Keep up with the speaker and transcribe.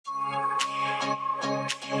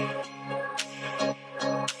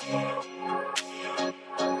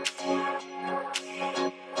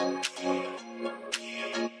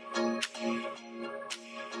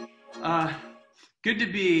good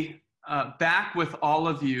to be back with all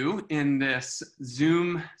of you in this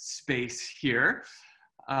Zoom space here.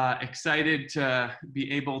 Excited to be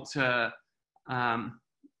able to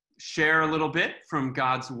share a little bit from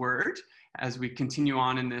God's Word as we continue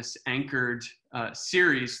on in this anchored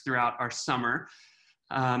series throughout our summer.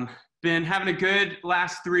 Been having a good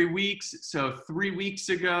last 3 weeks. So 3 weeks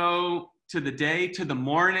ago to the day, to the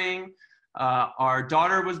morning, our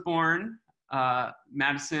daughter was born,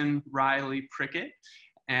 Madison Riley Prickett.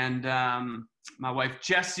 And my wife,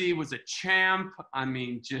 Jessie, was a champ. I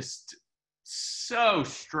mean, just so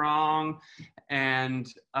strong and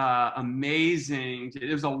amazing.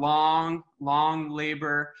 It was a long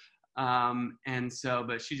labor.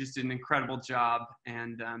 But she just did an incredible job.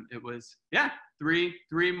 And it was,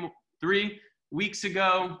 three weeks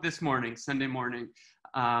ago this morning, Sunday morning,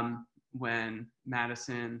 when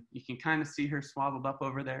Madison, you can kind of see her swaddled up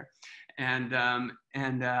over there. And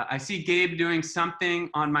I see Gabe doing something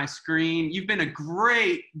on my screen. You've been a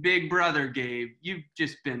great big brother, Gabe. You've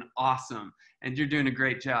just been awesome, and you're doing a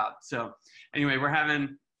great job. So anyway, we're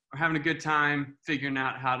having a good time figuring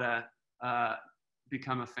out how to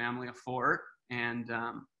become a family of four and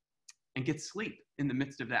get sleep in the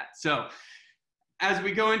midst of that. So as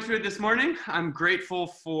we go into it this morning, I'm grateful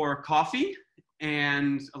for coffee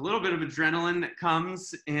and a little bit of adrenaline that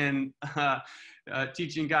comes in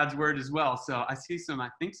teaching God's Word as well. So I see I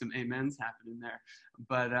think some amens happening there.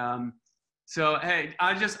 But so, hey,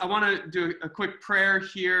 I want to do a quick prayer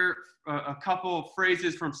here, a couple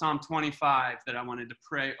phrases from Psalm 25 that I wanted to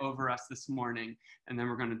pray over us this morning, and then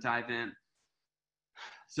we're going to dive in.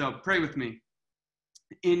 So pray with me.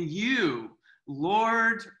 In you,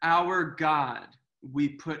 Lord our God, we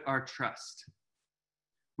put our trust.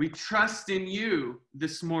 We trust in you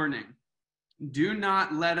this morning. Do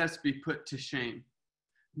not let us be put to shame,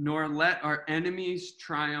 nor let our enemies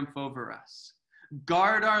triumph over us.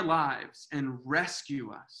 Guard our lives and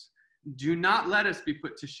rescue us. Do not let us be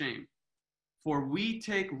put to shame, for we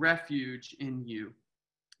take refuge in you.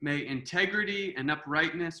 May integrity and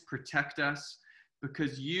uprightness protect us,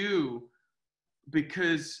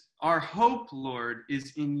 because our hope, Lord,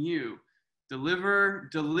 is in you.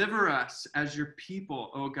 Deliver us as your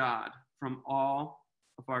people, O God, from all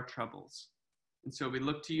of our troubles. And so we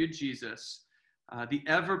look to you, Jesus, the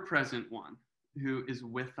ever-present one who is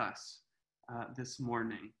with us this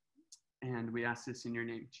morning. And we ask this in your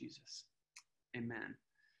name, Jesus. Amen.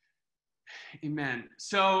 Amen.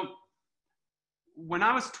 So when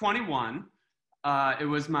I was 21, it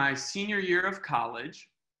was my senior year of college,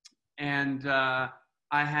 and I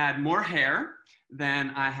had more hair than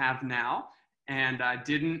I have now. And I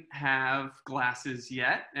didn't have glasses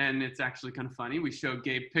yet. And it's actually kind of funny. We showed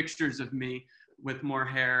Gabe pictures of me with more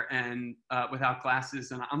hair and without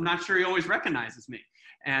glasses. And I'm not sure he always recognizes me.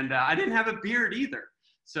 And I didn't have a beard either.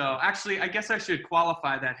 So actually, I guess I should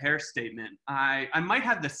qualify that hair statement. I might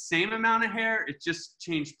have the same amount of hair. It just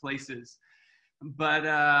changed places. But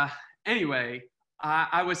anyway,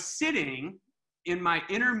 I was sitting in my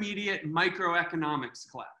intermediate microeconomics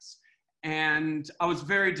class. And I was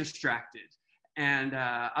very distracted. And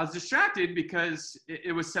I was distracted because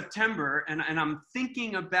it was September, and I'm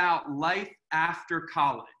thinking about life after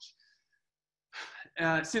college.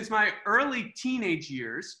 Since my early teenage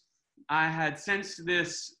years, I had sensed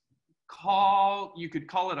this call, you could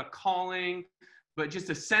call it a calling, but just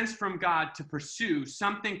a sense from God to pursue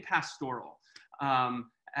something pastoral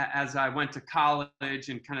as I went to college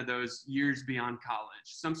and kind of those years beyond college,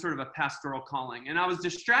 some sort of a pastoral calling. And I was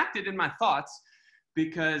distracted in my thoughts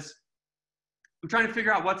because I'm trying to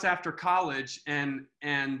figure out what's after college, and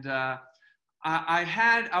I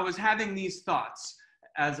was having these thoughts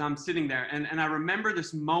as I'm sitting there, and I remember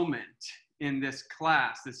this moment in this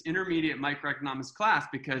class, this intermediate microeconomics class,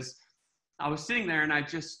 because I was sitting there and I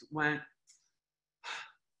just went,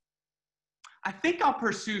 I think I'll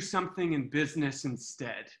pursue something in business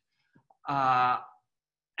instead, and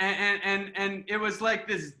it was like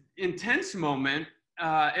this intense moment.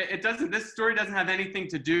 This story doesn't have anything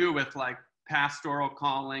to do with like pastoral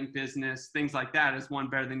calling, business, things like that. Is one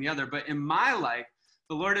better than the other? But in my life,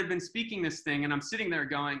 the Lord had been speaking this thing, and I'm sitting there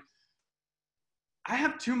going, I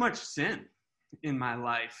have too much sin in my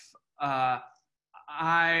life. I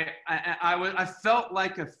felt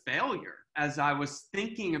like a failure as I was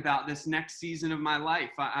thinking about this next season of my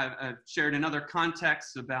life. I've shared in other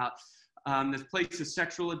contexts about this place of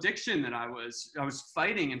sexual addiction that I was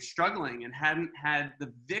fighting and struggling and hadn't had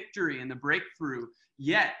the victory and the breakthrough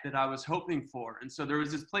yet that I was hoping for. And so there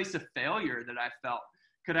was this place of failure that I felt.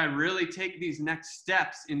 Could I really take these next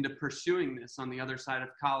steps into pursuing this on the other side of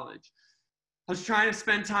college? I was trying to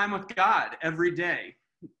spend time with God every day.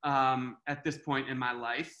 at this point in my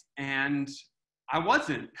life, and I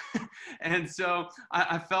wasn't. And so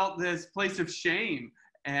I felt this place of shame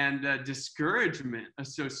and discouragement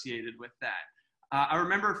associated with that. I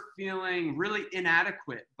remember feeling really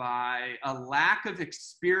inadequate by a lack of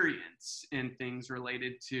experience in things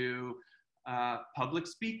related to public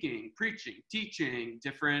speaking, preaching, teaching,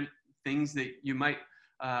 different things that you might,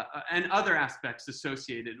 and other aspects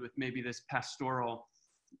associated with maybe this pastoral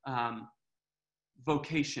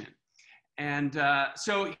vocation. And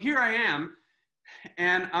so here I am,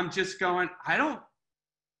 and I'm just going, I don't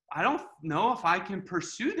know if I can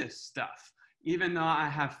pursue this stuff, even though I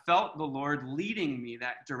have felt the Lord leading me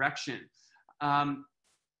that direction.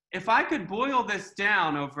 If I could boil this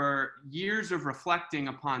down over years of reflecting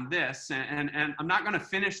upon this, and I'm not going to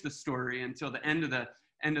finish the story until the end of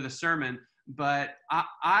the sermon, but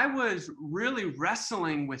I was really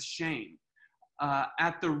wrestling with shame.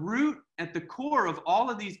 At the root, at the core of all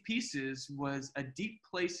of these pieces was a deep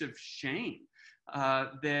place of shame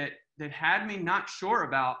that had me not sure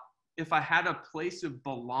about if I had a place of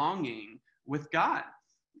belonging with God,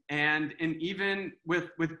 and even with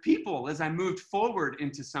people as I moved forward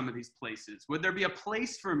into some of these places. Would there be a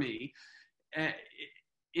place for me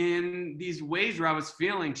in these ways where I was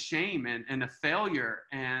feeling shame and a failure?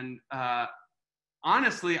 And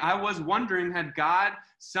honestly, I was wondering, had God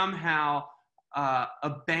somehow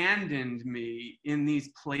abandoned me in these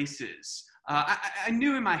places? I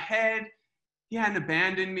knew in my head he hadn't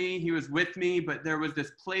abandoned me, he was with me, but there was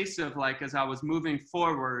this place of, like, as I was moving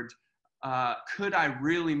forward, could I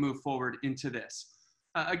really move forward into this?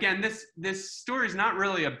 Again, this story is not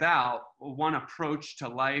really about one approach to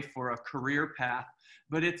life or a career path,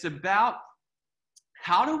 but it's about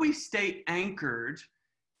how do we stay anchored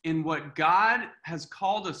in what God has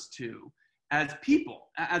called us to as people,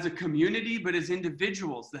 as a community, but as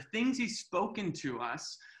individuals, the things he's spoken to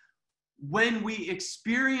us when we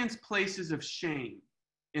experience places of shame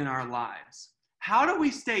in our lives. How do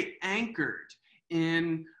we stay anchored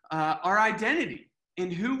in our identity,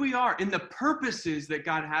 in who we are, in the purposes that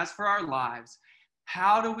God has for our lives?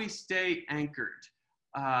 How do we stay anchored?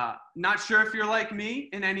 Not sure if you're like me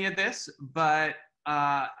in any of this, but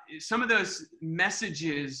some of those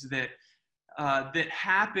messages that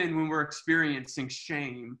happen when we're experiencing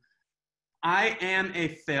shame. I am a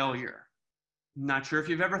failure. Not sure if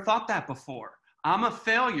you've ever thought that before. I'm a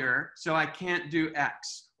failure, so I can't do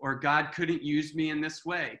X, or God couldn't use me in this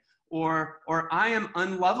way, or I am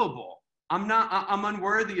unlovable. I'm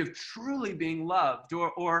unworthy of truly being loved,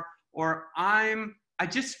 or I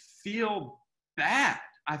just feel bad.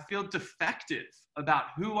 I feel defective about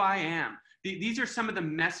who I am. These are some of the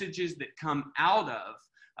messages that come out of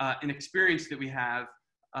an experience that we have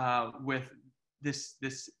with this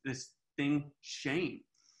thing, shame.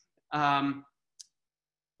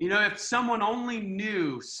 If someone only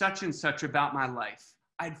knew such and such about my life,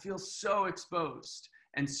 I'd feel so exposed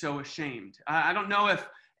and so ashamed. I don't know if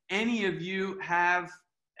any of you have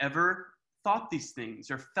ever thought these things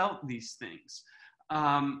or felt these things.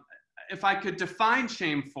 If I could define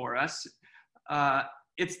shame for us,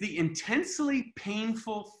 it's the intensely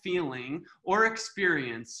painful feeling or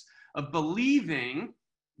experience of believing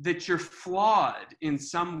that you're flawed in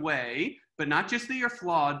some way, but not just that you're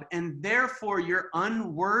flawed, and therefore you're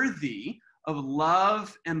unworthy of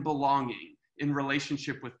love and belonging in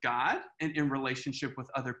relationship with God and in relationship with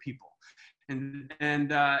other people. And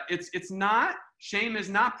it's not, shame is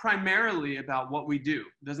not primarily about what we do.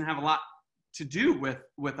 It doesn't have a lot to do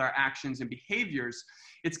with our actions and behaviors.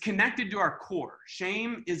 It's connected to our core.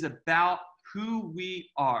 Shame is about who we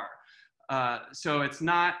are. So it's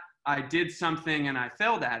not, I did something and I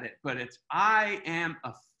failed at it, but it's, I am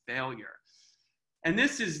a failure. And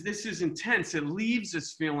this is intense. It leaves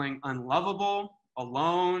us feeling unlovable,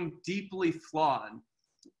 alone, deeply flawed.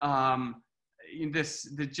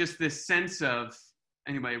 Just this sense of,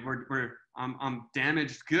 anyway, I'm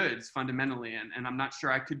damaged goods fundamentally, and I'm not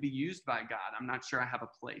sure I could be used by God. I'm not sure I have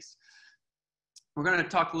a place. We're going to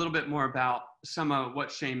talk a little bit more about some of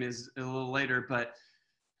what shame is a little later, but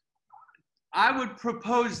I would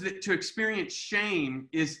propose that to experience shame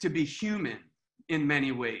is to be human in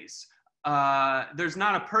many ways. There's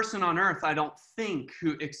not a person on earth, I don't think,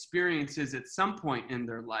 who experiences at some point in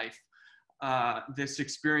their life this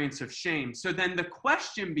experience of shame. So then the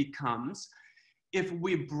question becomes, if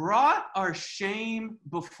we brought our shame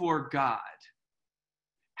before God,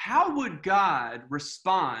 how would God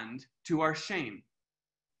respond to our shame?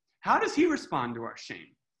 How does he respond to our shame?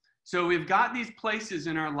 So we've got these places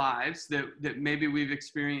in our lives that maybe we've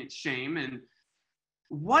experienced shame. And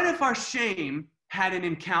what if our shame had an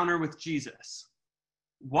encounter with Jesus?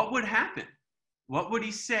 What would happen? What would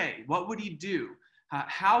he say? What would he do?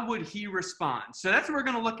 How would he respond? So that's what we're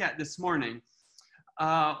going to look at this morning.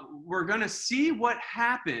 We're going to see what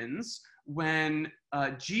happens when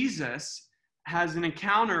Jesus has an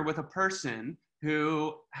encounter with a person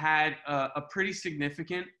who had a pretty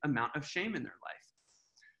significant amount of shame in their life.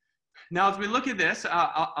 Now, as we look at this,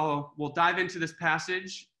 we'll dive into this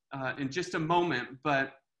passage in just a moment,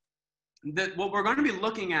 but what we're going to be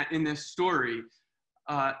looking at in this story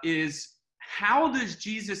is how does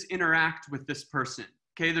Jesus interact with this person?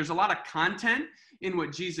 Okay, there's a lot of content in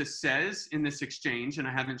what Jesus says in this exchange, and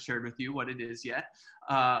I haven't shared with you what it is yet,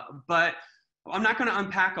 but I'm not going to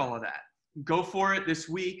unpack all of that. Go for it this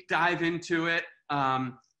week, dive into it,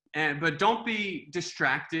 but don't be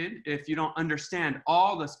distracted if you don't understand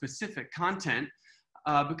all the specific content,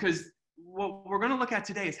 because what we're going to look at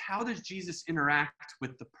today is how does Jesus interact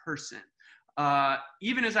with the person?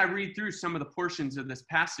 Even as I read through some of the portions of this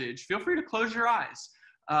passage, feel free to close your eyes.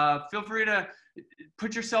 Feel free to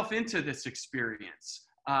put yourself into this experience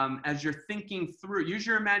as you're thinking through. Use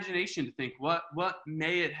your imagination to think, what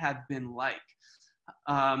may it have been like?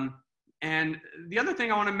 And the other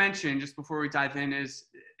thing I want to mention just before we dive in is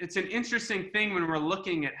it's an interesting thing when we're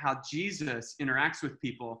looking at how Jesus interacts with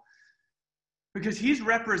people, because he's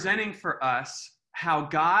representing for us how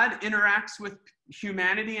God interacts with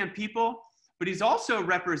humanity and people, but he's also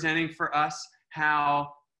representing for us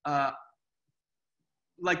how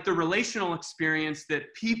like the relational experience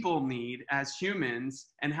that people need as humans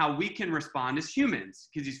and how we can respond as humans,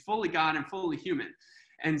 because he's fully God and fully human.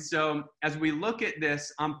 And so as we look at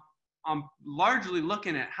this, I'm largely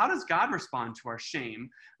looking at how does God respond to our shame,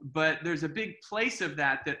 but there's a big place of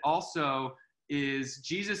that also is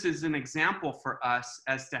Jesus is an example for us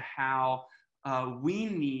as to how we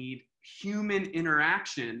need human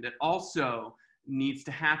interaction that also needs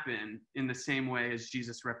to happen in the same way as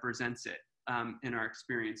Jesus represents it in our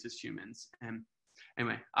experience as humans. And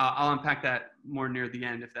anyway, I'll unpack that more near the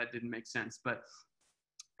end if that didn't make sense. But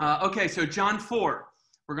okay, so John 4.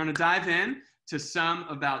 We're going to dive in to some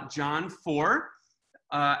about John 4.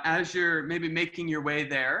 As you're maybe making your way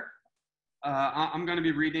there, I'm going to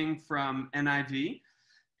be reading from NIV.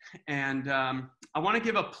 And I want to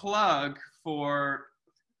give a plug for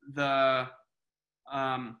the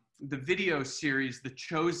video series, The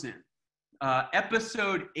Chosen.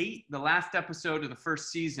 Episode 8, the last episode of the first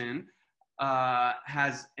season,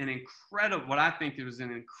 has an incredible, what I think it was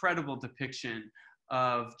an incredible depiction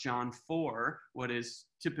of John 4, what is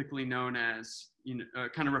typically known as,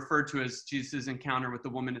 kind of referred to as Jesus' encounter with the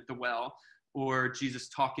woman at the well, or Jesus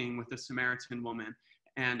talking with the Samaritan woman.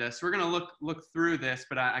 And so we're going to look through this,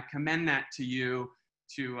 but I commend that to you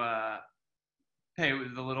to pay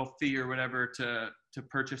the little fee or whatever to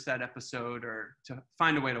purchase that episode or to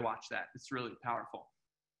find a way to watch that. It's really powerful.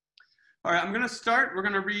 All right, I'm going to start. We're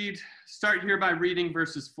going to start here by reading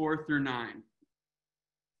verses 4 through 9.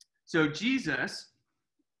 So Jesus,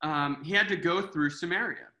 he had to go through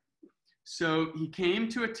Samaria. So he came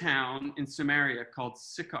to a town in Samaria called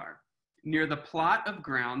Sychar, near the plot of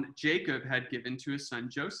ground Jacob had given to his son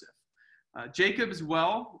Joseph. Jacob's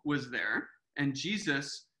well was there, and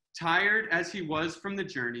Jesus, tired as he was from the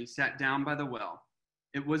journey, sat down by the well.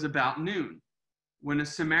 It was about noon. When a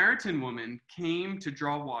Samaritan woman came to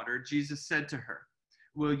draw water, Jesus said to her,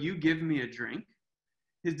 "Will you give me a drink?"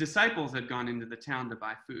 His disciples had gone into the town to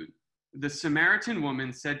buy food. The Samaritan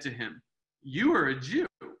woman said to him, "You are a Jew,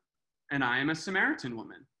 and I am a Samaritan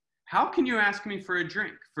woman. How can you ask me for a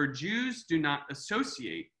drink? For Jews do not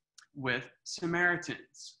associate with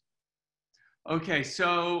Samaritans." Okay,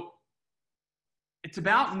 so it's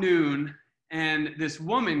about noon, and this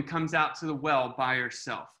woman comes out to the well by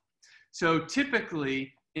herself. So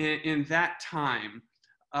typically in that time,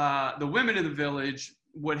 the women of the village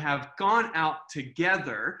would have gone out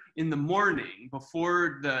together in the morning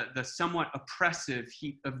before the somewhat oppressive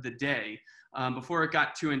heat of the day, before it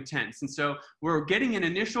got too intense. And so we're getting an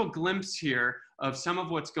initial glimpse here of some of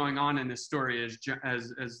what's going on in this story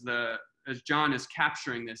as John is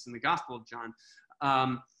capturing this in the Gospel of John,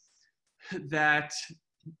 that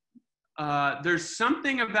there's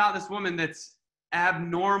something about this woman that's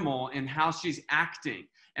abnormal in how she's acting.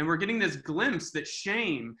 And we're getting this glimpse that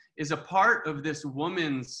shame is a part of this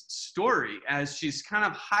woman's story as she's kind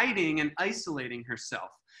of hiding and isolating herself,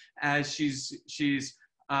 as she's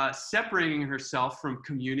separating herself from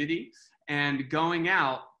community and going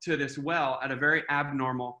out to this well at a very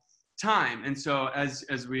abnormal time. And so as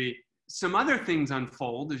some other things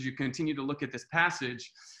unfold, as you continue to look at this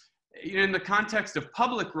passage, in the context of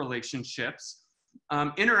public relationships,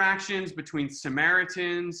 interactions between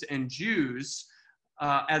Samaritans and Jews,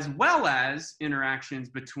 as well as interactions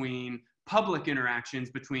between public interactions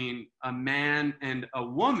between a man and a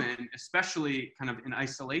woman, especially kind of in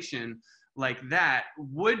isolation like that,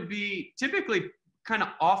 would be typically kind of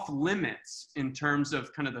off limits in terms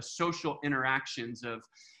of kind of the social interactions of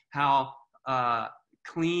how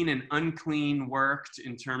clean and unclean worked,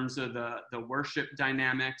 in terms of the worship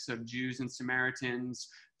dynamics of Jews and Samaritans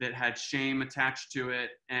that had shame attached to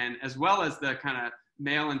it, and as well as the kind of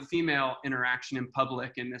male and female interaction in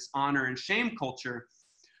public in this honor and shame culture.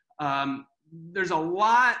 There's a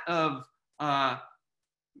lot of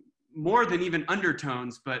more than even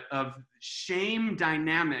undertones, but of shame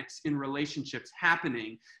dynamics in relationships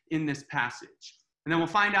happening in this passage. And then we'll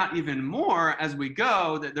find out even more as we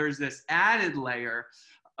go that there's this added layer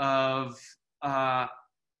of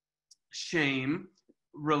shame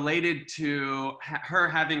related to her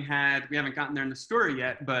having had, we haven't gotten there in the story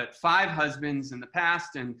yet, but 5 husbands in the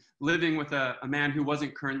past, and living with a man who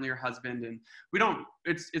wasn't currently her husband. And we don't,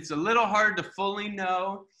 it's a little hard to fully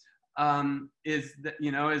know, is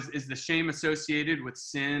the shame associated with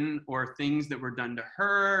sin or things that were done to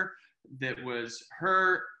her that was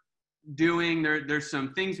her doing. There's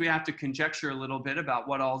some things we have to conjecture a little bit about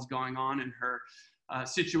what all's going on in her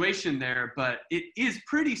situation there, but it is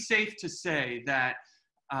pretty safe to say that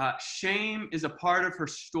shame is a part of her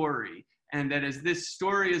story, and that as this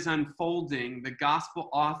story is unfolding, the gospel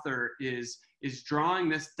author is drawing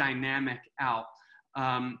this dynamic out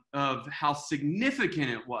of how significant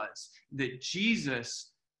it was that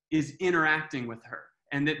Jesus is interacting with her,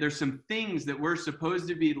 and that there's some things that we're supposed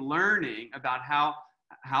to be learning about how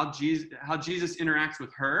Jesus interacts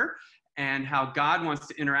with her, and how God wants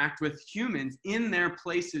to interact with humans in their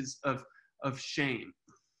places of shame.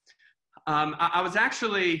 I was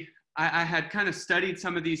actually, I had kind of studied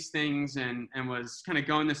some of these things and was kind of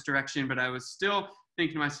going this direction, but I was still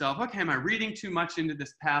thinking to myself, okay, am I reading too much into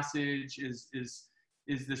this passage? Is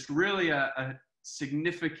this really a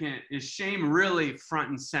significant, is shame really front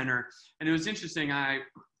and center? And it was interesting. I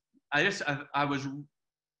was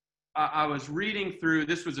reading through,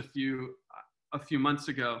 this was a few months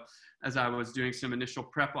ago as I was doing some initial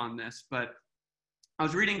prep on this, but I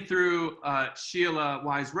was reading through Sheila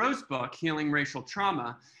Wise Rowe's book, Healing Racial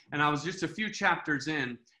Trauma, and I was just a few chapters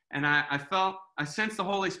in, and I sensed the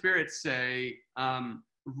Holy Spirit say,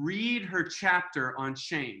 read her chapter on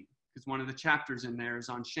shame, because one of the chapters in there is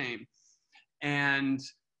on shame. And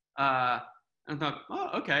I thought, oh,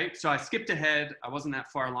 okay. So I skipped ahead. I wasn't that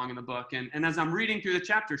far along in the book. And as I'm reading through the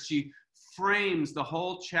chapter, she frames the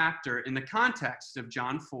whole chapter in the context of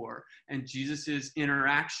John 4 and Jesus's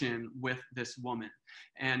interaction with this woman.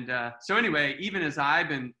 And so anyway, even as I've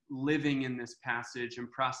been living in this passage and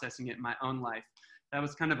processing it in my own life, that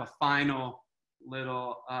was kind of a final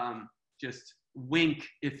little just wink,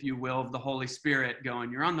 if you will, of the Holy Spirit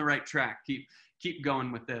going, you're on the right track. Keep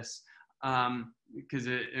going with this. Because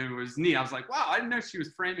it was neat. I was like, wow, I didn't know she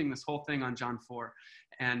was framing this whole thing on John 4.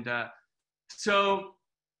 And so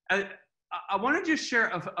I want to just share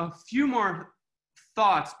a few more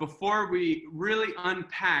thoughts before we really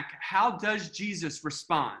unpack how does Jesus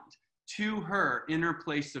respond to her in her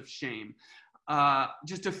place of shame.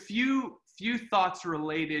 Just a few thoughts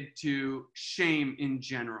related to shame in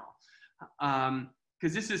general,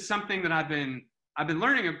 because this is something that I've been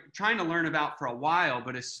trying to learn about for a while,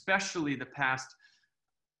 but especially the past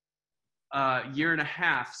year and a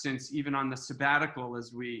half, since even on the sabbatical,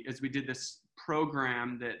 as we did this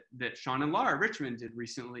program that Sean and Laura Richmond did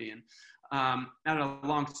recently, and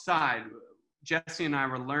alongside Jesse and I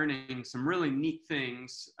were learning some really neat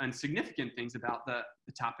things and significant things about the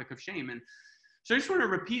topic of shame. And so I just want to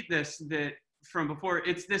repeat this, that from before,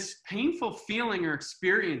 it's this painful feeling or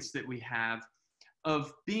experience that we have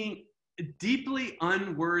of being deeply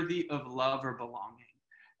unworthy of love or belonging.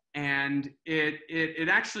 And it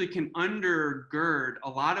actually can undergird a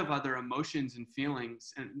lot of other emotions and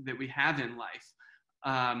feelings that we have in life,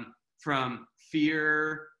 from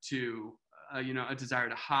fear to a desire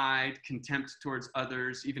to hide, contempt towards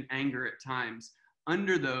others, even anger at times.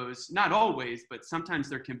 Under those, not always, but sometimes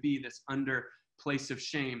there can be this under place of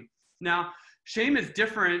shame. Now, shame is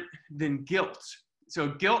different than guilt. So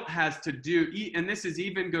guilt has to do, and this is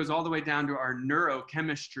even goes all the way down to our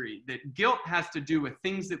neurochemistry, that guilt has to do with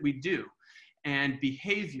things that we do and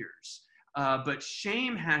behaviors. But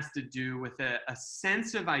shame has to do with a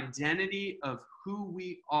sense of identity of who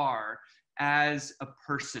we are as a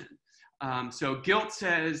person. So guilt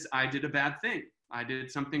says, I did a bad thing. I did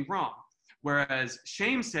something wrong. Whereas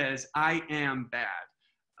shame says, I am bad.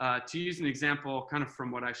 To use an example kind of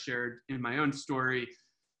from what I shared in my own story,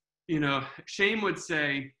 shame would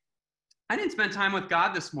say, I didn't spend time with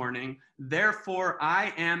God this morning, therefore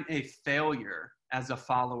I am a failure as a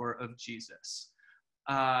follower of Jesus.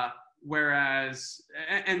 Whereas,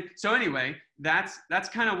 and so anyway, that's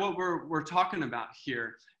kind of what we're talking about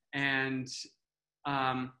here. And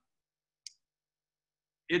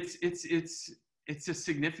it's a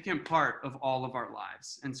significant part of all of our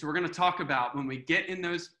lives. And so we're going to talk about when we get in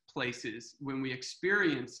those places, when we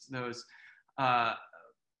experience those when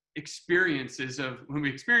we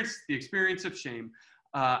experience the experience of shame,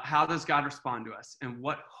 how does God respond to us? And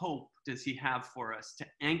what hope does he have for us to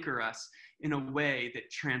anchor us in a way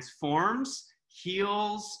that transforms,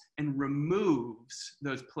 heals, and removes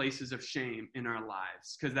those places of shame in our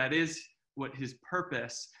lives? Because that is what his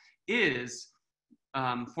purpose is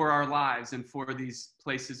for our lives and for these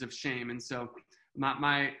places of shame. And so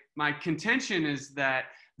my contention is that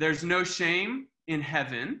there's no shame in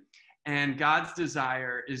heaven, and God's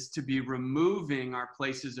desire is to be removing our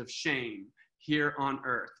places of shame here on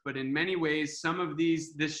earth. But in many ways,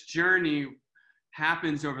 this journey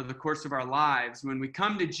happens over the course of our lives. When we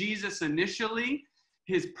come to Jesus initially,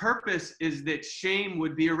 his purpose is that shame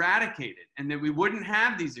would be eradicated and that we wouldn't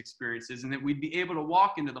have these experiences, and that we'd be able to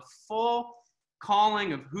walk into the full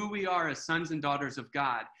calling of who we are as sons and daughters of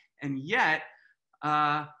God. And yet,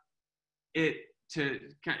 it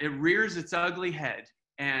rears its ugly head.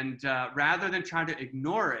 And rather than try to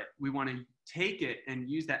ignore it, we want to take it and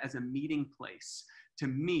use that as a meeting place to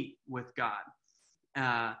meet with God.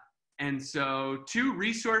 And so 2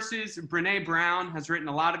 resources, Brene Brown has written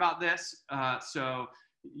a lot about this. So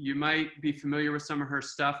you might be familiar with some of her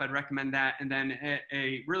stuff. I'd recommend that. And then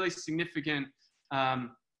a really significant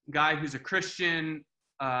guy who's a Christian,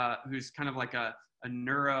 who's kind of like a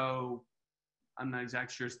neuro, I'm not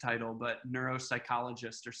exactly sure his title, but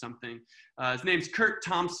neuropsychologist or something. His name's Kurt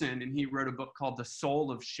Thompson, and he wrote a book called The Soul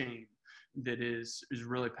of Shame that is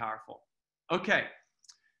really powerful. Okay,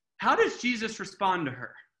 how does Jesus respond to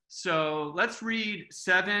her? So let's read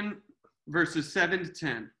verses 7 to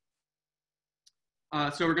 10.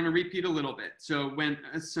 So we're going to repeat a little bit. So when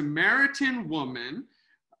a Samaritan woman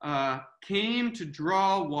came to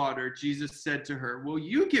draw water, Jesus said to her, "Will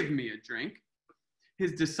you give me a drink?"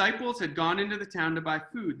 His disciples had gone into the town to buy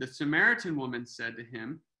food. The Samaritan woman said to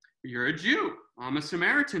him, "You're a Jew. I'm a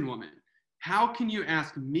Samaritan woman. How can you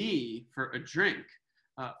ask me for a drink?"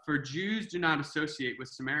 For Jews do not associate with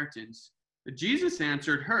Samaritans. But Jesus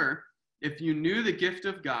answered her, "If you knew the gift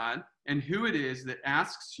of God and who it is that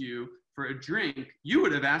asks you for a drink, you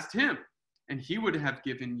would have asked him, and he would have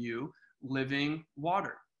given you living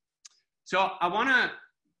water." So I want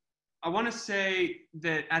to say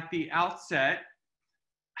that at the outset,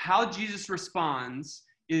 how Jesus responds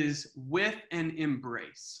is with an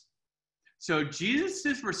embrace. So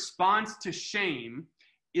Jesus' response to shame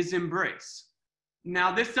is embrace.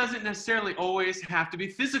 Now, this doesn't necessarily always have to be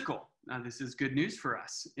physical. Now, this is good news for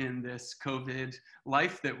us in this COVID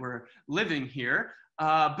life that we're living here,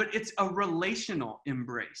 but it's a relational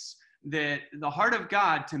embrace. That the heart of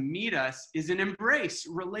God to meet us is an embrace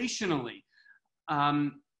relationally.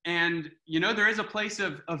 And, there is a place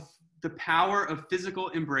of the power of physical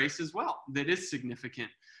embrace as well that is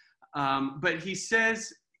significant. But he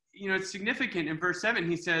says, it's significant in verse 7.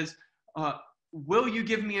 He says, "Will you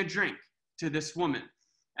give me a drink?" to this woman.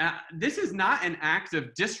 This is not an act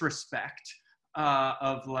of disrespect,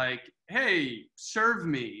 of like, "Hey, serve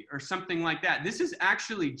me," or something like that. This is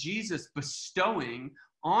actually Jesus bestowing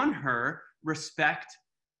on her respect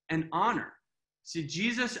and honor. See,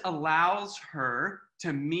 Jesus allows her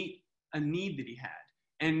to meet a need that he had.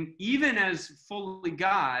 And even as fully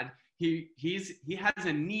God, he has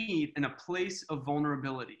a need and a place of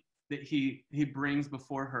vulnerability that he brings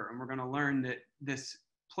before her. And we're going to learn that this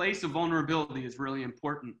place of vulnerability is really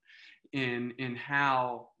important in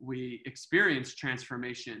how we experience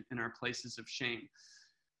transformation in our places of shame.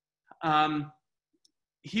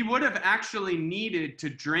 He would have actually needed to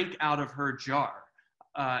drink out of her jar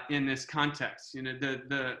in this context.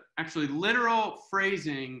 The actually literal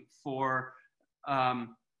phrasing for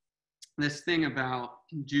this thing about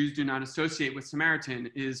Jews do not associate with Samaritan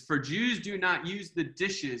is, for Jews do not use the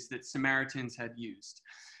dishes that Samaritans had used.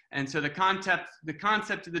 And so the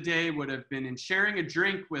concept of the day would have been, in sharing a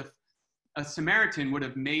drink with a Samaritan would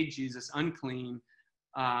have made Jesus unclean,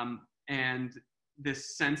 and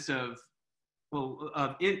this sense of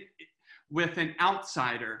with an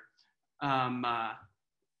outsider,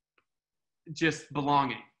 just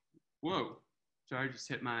belonging. Whoa, sorry, I just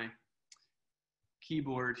hit my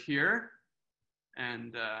keyboard here,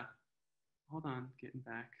 and hold on, getting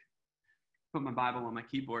back. Put my Bible on my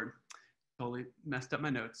keyboard. Totally messed up my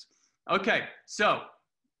notes. Okay, so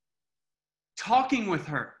talking with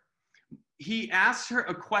her, he asks her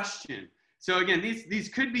a question. So again, these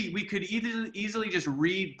could be, we could easily just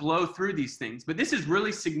blow through these things, but this is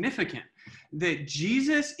really significant that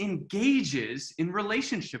Jesus engages in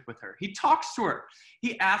relationship with her. He talks to her.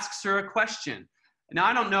 He asks her a question. Now,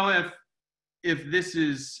 I don't know if this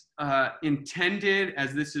is intended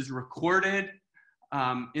as this is recorded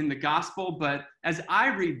in the gospel, but as I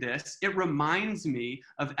read this, it reminds me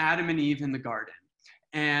of Adam and Eve in the garden.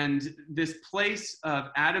 And this place of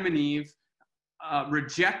Adam and Eve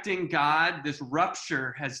rejecting God, this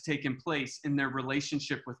rupture has taken place in their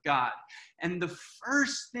relationship with God. And the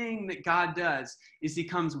first thing that God does is he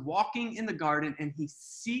comes walking in the garden and he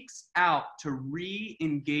seeks out to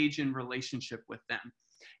re-engage in relationship with them.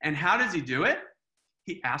 And how does he do it?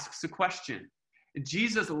 He asks a question.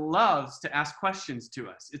 Jesus loves to ask questions to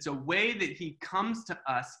us. It's a way that he comes to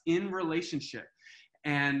us in relationship.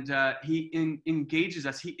 And he engages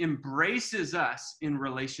us. He embraces us in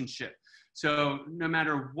relationship. So no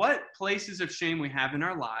matter what places of shame we have in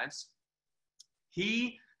our lives,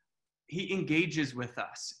 he engages with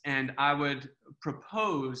us. And I would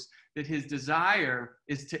propose that his desire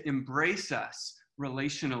is to embrace us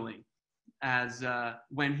relationally as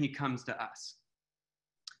when he comes to us.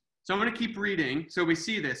 So I'm going to keep reading. So we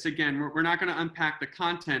see this. Again, we're not going to unpack the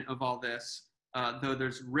content of all this, though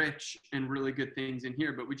there's rich and really good things in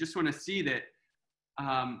here. But we just want to see that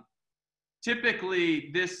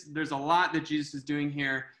typically there's a lot that Jesus is doing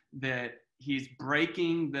here, that he's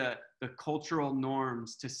breaking the cultural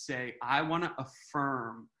norms to say, I want to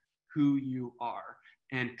affirm who you are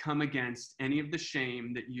and come against any of the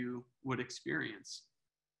shame that you would experience.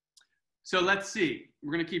 So let's see.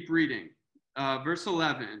 We're going to keep reading. Verse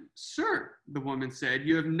 11, Sir, the woman said,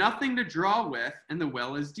 you have nothing to draw with, and the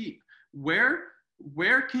well is deep. Where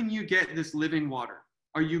can you get this living water?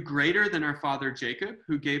 Are you greater than our father Jacob,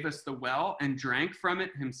 who gave us the well and drank from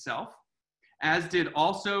it himself, as did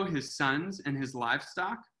also his sons and his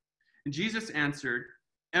livestock? And Jesus answered,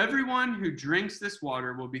 everyone who drinks this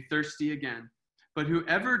water will be thirsty again, but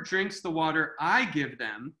whoever drinks the water I give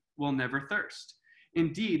them will never thirst.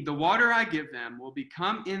 Indeed, the water I give them will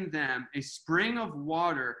become in them a spring of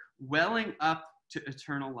water welling up to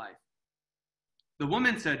eternal life. The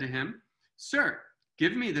woman said to him, Sir,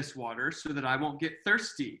 give me this water so that I won't get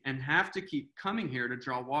thirsty and have to keep coming here to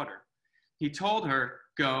draw water. He told her,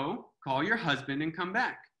 Go, call your husband and come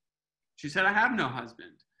back. She said, I have no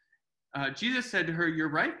husband. Jesus said to her, You're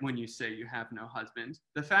right when you say you have no husband.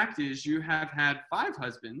 The fact is, you have had 5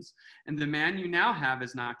 husbands, and the man you now have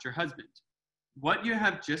is not your husband. What you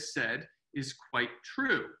have just said is quite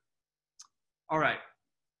true. All right.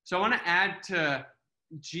 So I want to add to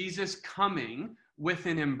Jesus coming with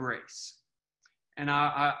an embrace. And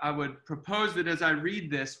I would propose that as I read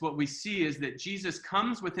this, what we see is that Jesus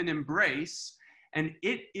comes with an embrace, and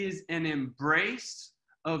it is an embrace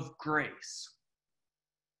of grace.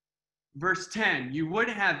 Verse 10, you would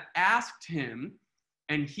have asked him,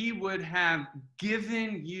 and he would have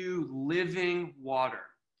given you living water.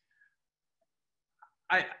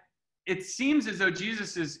 It seems as though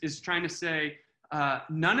Jesus is trying to say,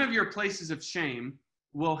 none of your places of shame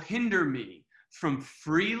will hinder me from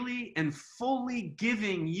freely and fully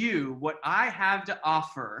giving you what I have to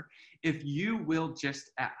offer if you will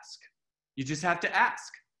just ask. You just have to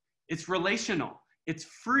ask. It's relational. It's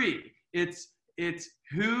free. It's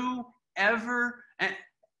whoever,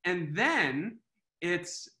 and then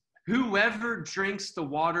it's whoever drinks the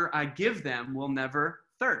water I give them will never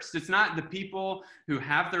thirst. It's not the people who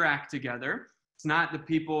have their act together. It's not the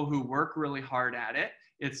people who work really hard at it.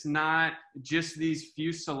 It's not just these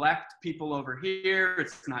few select people over here.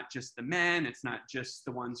 It's not just the men. It's not just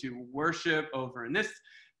the ones who worship over in this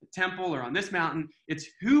temple or on this mountain. It's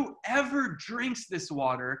whoever drinks this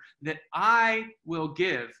water that I will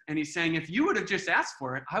give. And he's saying, if you would have just asked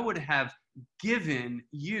for it, I would have given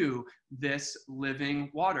you this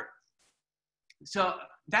living water. So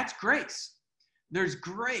that's grace. There's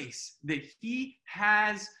grace that he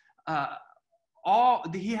has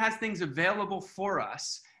he has things available for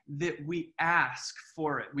us that we ask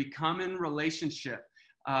for it. We come in relationship,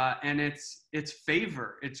 and it's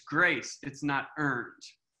favor, it's grace, it's not earned.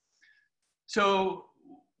 So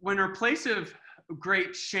when our place of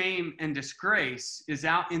great shame and disgrace is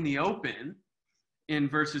out in the open, in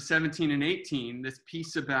verses 17 and 18, this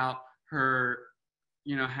piece about her,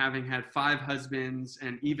 having had 5 husbands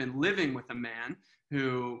and even living with a man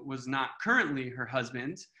who was not currently her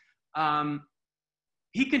husband,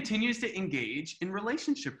 he continues to engage in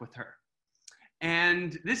relationship with her.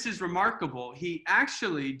 And this is remarkable.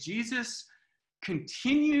 Jesus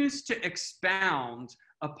continues to expound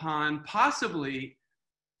upon possibly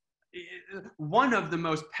one of the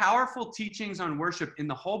most powerful teachings on worship in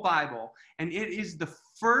the whole Bible. And it is the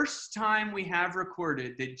first time we have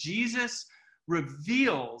recorded that Jesus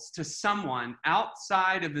reveals to someone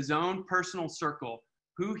outside of his own personal circle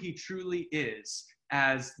who he truly is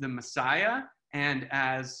as the Messiah and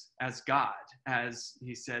as God, as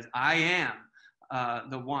he says, I am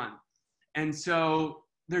the one. And so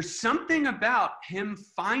there's something about him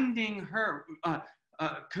finding her,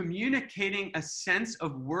 communicating a sense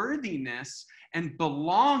of worthiness and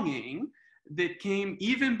belonging that came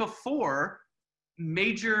even before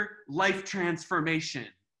major life transformation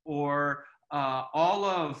or all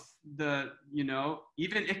of the,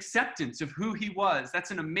 even acceptance of who he was.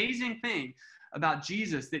 That's an amazing thing about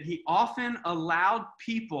Jesus, that he often allowed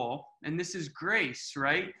people, and this is grace,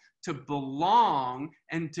 right, to belong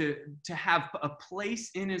and to have a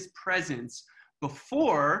place in his presence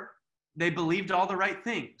before they believed all the right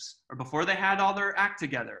things, or before they had all their act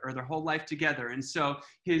together or their whole life together. And so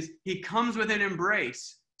he comes with an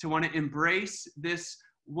embrace to want to embrace this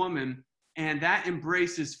woman, and that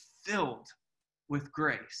embrace is filled with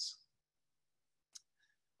grace.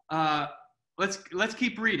 Let's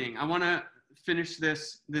keep reading. I want to finish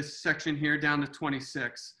this section here down to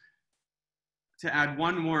 26 to add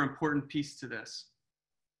one more important piece to this.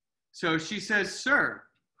 So she says, "Sir,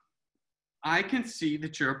 I can see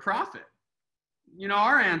that you're a prophet.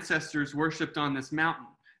 Our ancestors worshipped on this mountain,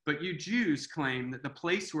 but you Jews claim that the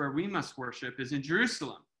place where we must worship is in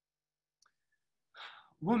Jerusalem."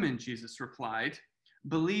 "Woman," Jesus replied,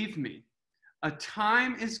 "believe me, a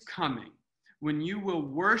time is coming when you will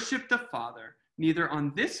worship the Father neither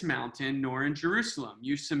on this mountain nor in Jerusalem.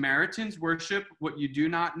 You Samaritans worship what you do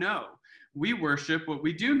not know. We worship what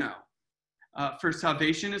we do know. For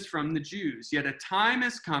salvation is from the Jews. Yet a time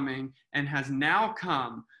is coming and has now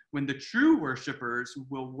come when the true worshipers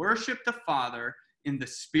will worship the Father in the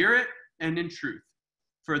Spirit and in truth.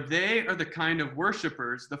 For they are the kind of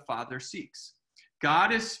worshipers the Father seeks.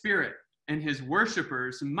 God is Spirit, and his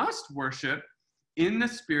worshipers must worship in the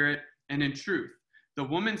Spirit and in truth." The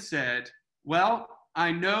woman said, "Well,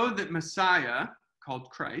 I know that Messiah, called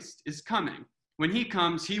Christ, is coming. When he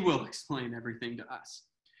comes, he will explain everything to us."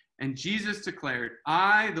 And Jesus declared,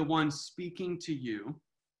 "I, the one speaking to you,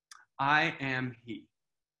 I am he."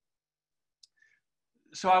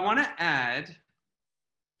 So I want to add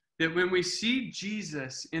that when we see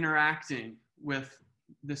Jesus interacting with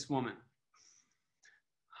this woman,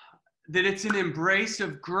 that it's an embrace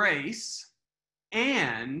of grace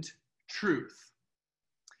and truth.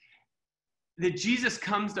 That Jesus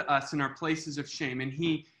comes to us in our places of shame, and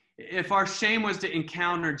if our shame was to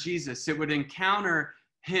encounter Jesus, it would encounter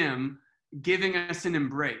him giving us an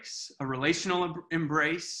embrace, a relational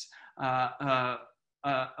embrace, an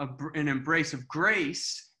embrace of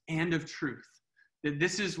grace and of truth. That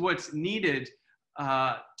this is what's needed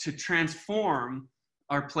to transform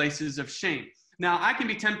our places of shame. Now, I can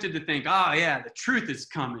be tempted to think, oh yeah, the truth is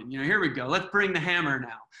coming. Here we go. Let's bring the hammer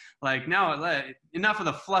now. Like, no, enough of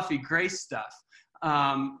the fluffy grace stuff.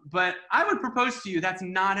 But I would propose to you that's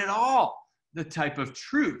not at all the type of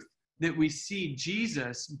truth that we see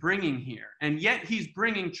Jesus bringing here. And yet he's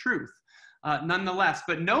bringing truth nonetheless.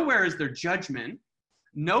 But nowhere is there judgment.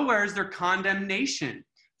 Nowhere is there condemnation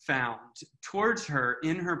found towards her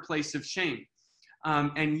in her place of shame.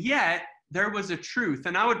 And yet there was a truth.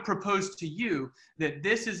 And I would propose to you that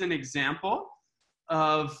this is an example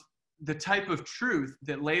of the type of truth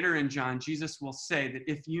that later in John, Jesus will say that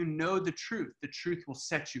if you know the truth will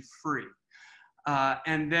set you free.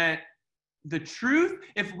 And that the truth,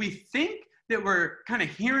 if we think that we're kind of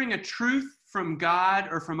hearing a truth from God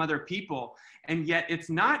or from other people, and yet it's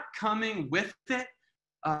not coming with it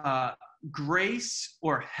grace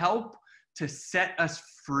or help to set us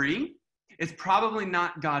free, it's probably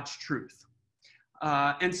not God's truth.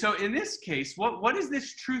 And so in this case, what does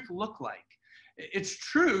this truth look like? It's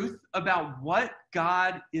truth about what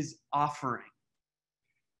God is offering.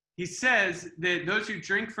 He says that those who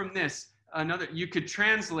drink from this, you could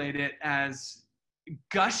translate it as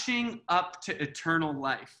gushing up to eternal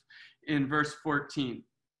life in verse 14.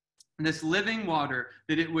 This living water,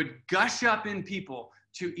 that it would gush up in people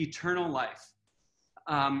to eternal life.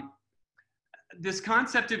 This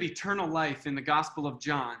concept of eternal life in the Gospel of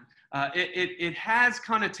John, it has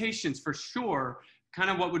connotations for sure, kind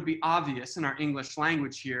of what would be obvious in our English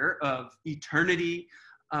language here of eternity,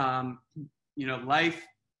 life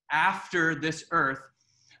after this earth.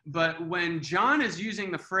 But when John is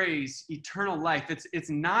using the phrase eternal life, it's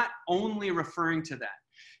not only referring to that.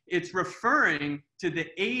 It's referring to the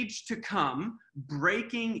age to come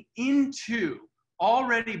breaking into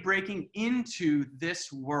already breaking into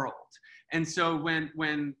this world. And so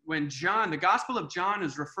when John, the Gospel of John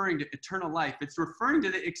is referring to eternal life, it's referring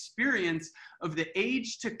to the experience of the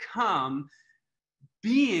age to come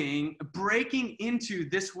breaking into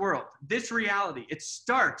this world, this reality. It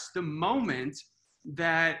starts the moment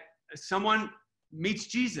that someone meets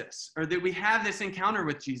Jesus, or that we have this encounter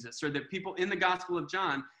with Jesus, or that people in the Gospel of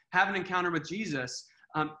John have an encounter with Jesus.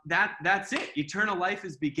 That's it. Eternal life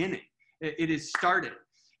is beginning. It is started.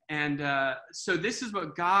 And so this is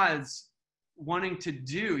what God's wanting to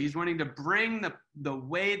do. He's wanting to bring the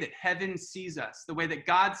way that heaven sees us, the way that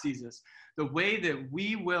God sees us, the way that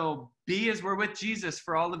we will be as we're with Jesus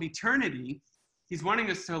for all of eternity. He's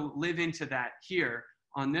wanting us to live into that here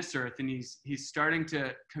on this earth, and he's starting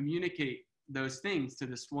to communicate those things to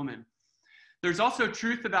this woman. There's also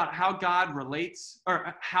truth about how God relates,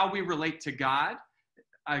 or how we relate to God.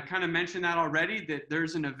 I kind of mentioned that already, that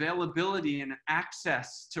there's an availability and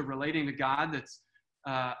access to relating to God that's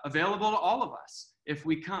available to all of us if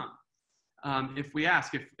we come, if we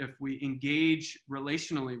ask, if we engage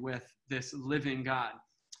relationally with this living God.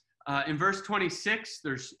 In verse 26,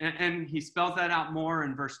 and he spells that out more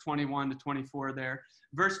in verse 21 to 24 there.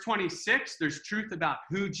 Verse 26, there's truth about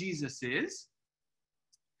who Jesus is.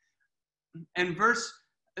 And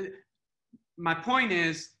my point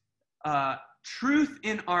is, truth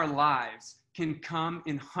in our lives can come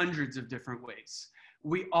in hundreds of different ways.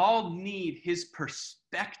 We all need his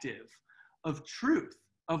perspective of truth,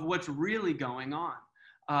 of what's really going on.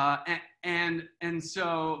 And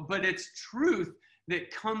so, but it's truth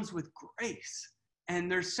that comes with grace.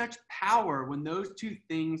 And there's such power when those two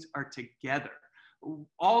things are together.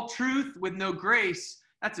 All truth with no grace,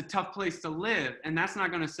 that's a tough place to live, and that's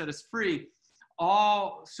not going to set us free.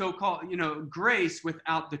 All so-called, grace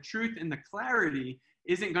without the truth and the clarity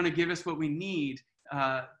isn't going to give us what we need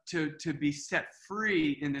to be set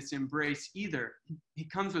free in this embrace either. He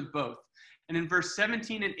comes with both. And in verse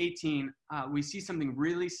 17 and 18, we see something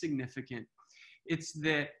really significant. It's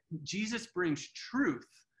that Jesus brings truth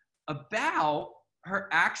about her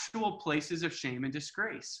actual places of shame and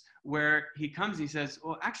disgrace, where he comes, he says,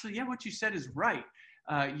 well, actually, yeah, what you said is right.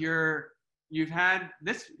 You've had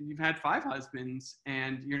 5 husbands,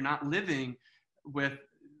 and you're living with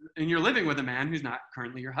a man who's not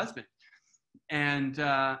currently your husband. And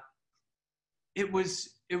it was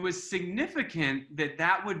significant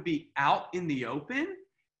that would be out in the open,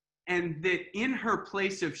 and that in her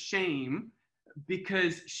place of shame,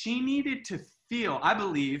 because she needed to feel, I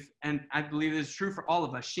believe this is true for all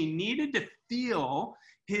of us, she needed to feel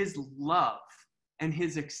his love and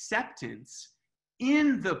his acceptance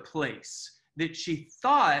in the place that she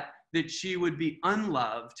thought that she would be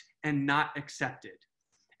unloved and not accepted.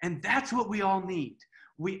 And that's what we all need.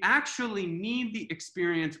 We actually need the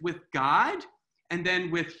experience with God, and then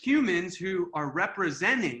with humans who are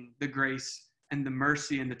representing the grace and the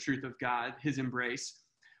mercy and the truth of God, his embrace.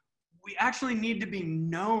 We actually need to be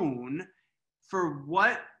known for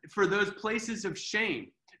those places of shame.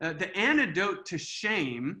 The antidote to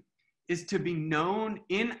shame is to be known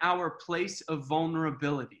in our place of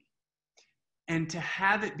vulnerability, and to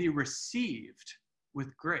have it be received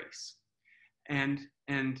with grace and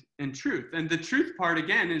truth. And the truth part,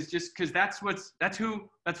 again, is just because that's what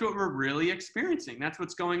we're really experiencing. That's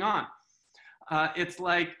what's going on. It's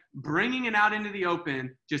like bringing it out into the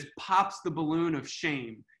open just pops the balloon of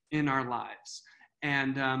shame in our lives.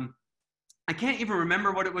 And I can't even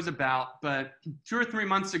remember what it was about, but 2 or 3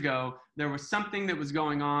 months ago, there was something that was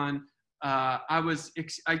going on.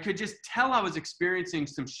 I could just tell I was experiencing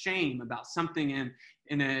some shame about something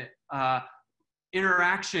in a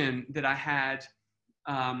interaction that I had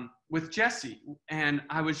with Jesse. And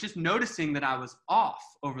I was just noticing that I was off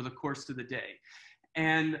over the course of the day.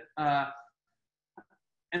 And I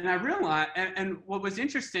realized, and what was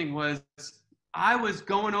interesting was I was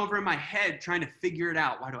going over in my head trying to figure it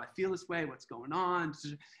out. Why do I feel this way? What's going on?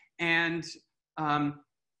 And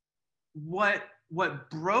what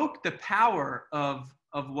broke the power of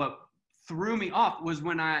what threw me off was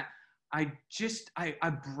when I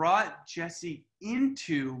brought Jesse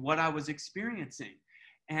into what I was experiencing.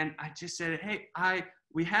 And I just said, hey,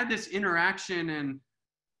 we had this interaction, and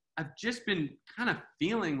I've just been kind of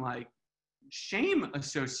feeling like shame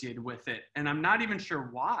associated with it, and I'm not even sure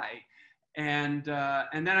why. And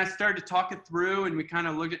then I started to talk it through, and we kind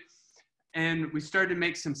of looked at, and we started to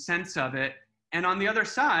make some sense of it. And on the other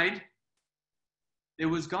side, it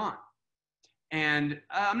was gone. And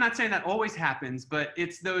I'm not saying that always happens, but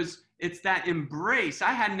it's that embrace.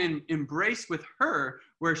 I had an embrace with her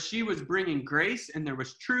where she was bringing grace and there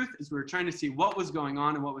was truth as we were trying to see what was going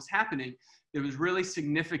on and what was happening. It was really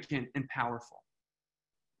significant and powerful.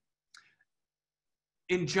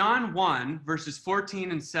 In John 1, verses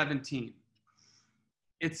 14 and 17,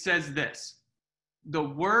 it says this: the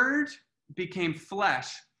Word became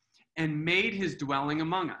flesh and made his dwelling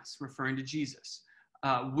among us, referring to Jesus.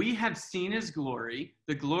 We have seen his glory,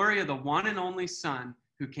 the glory of the one and only Son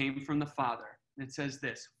who came from the Father. And it says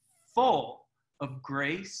this: full of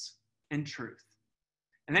grace and truth.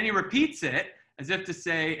 And then he repeats it as if to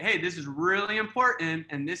say, hey, this is really important,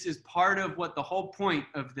 and this is part of what the whole point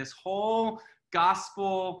of this whole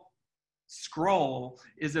gospel scroll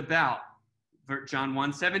is about. John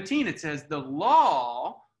 1:17, it says, the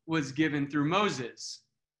law was given through Moses.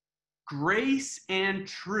 Grace and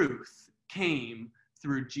truth came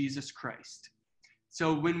through Jesus Christ.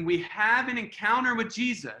 So when we have an encounter with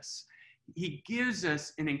Jesus, he gives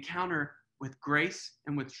us an encounter with grace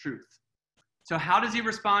and with truth. So how does he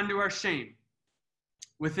respond to our shame?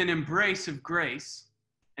 With an embrace of grace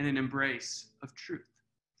and an embrace of truth.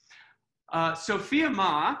 Sophia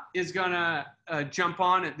Ma is going to jump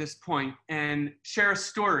on at this point and share a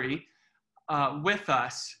story with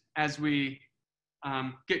us as we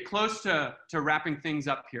get close to wrapping things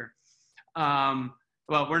up here. Well,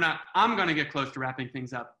 I'm going to get close to wrapping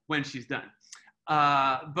things up when she's done.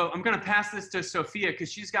 But I'm going to pass this to Sophia because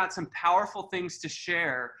she's got some powerful things to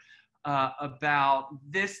share about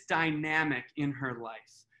this dynamic in her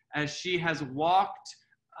life as she has walked,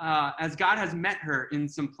 as God has met her in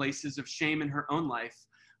some places of shame in her own life,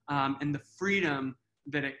 and the freedom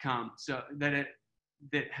that it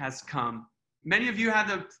has come. Many of you have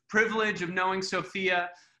the privilege of knowing Sophia.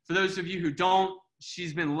 For those of you who don't,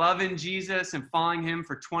 she's been loving Jesus and following him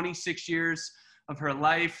for 26 years of her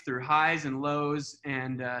life through highs and lows,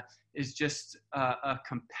 and is just a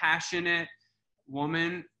compassionate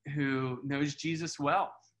woman who knows Jesus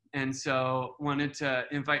well. And so wanted to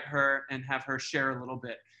invite her and have her share a little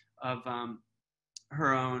bit of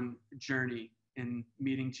her own journey in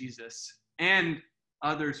meeting Jesus and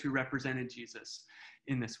others who represented Jesus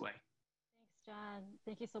in this way. Thanks, John.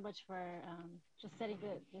 Thank you so much for just setting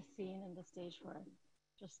the scene and the stage for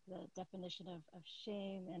just the definition of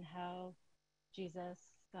shame and how Jesus,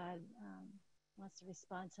 God, wants to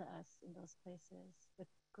respond to us in those places with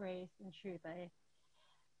grace and truth. I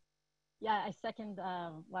second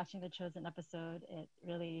watching the Chosen episode. It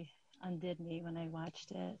really undid me when I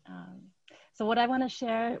watched it. So what I want to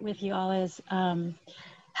share with you all is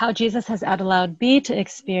how Jesus has allowed me to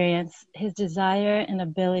experience his desire and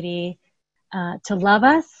ability to love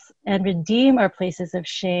us and redeem our places of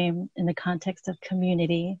shame in the context of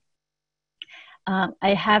community.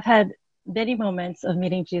 I have had many moments of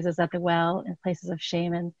meeting Jesus at the well in places of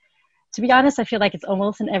shame. And to be honest, I feel like it's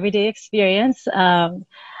almost an everyday experience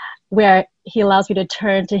where he allows me to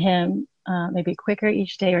turn to him maybe quicker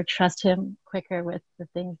each day, or trust him quicker with the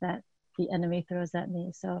things that the enemy throws at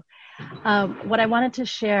me. So what I wanted to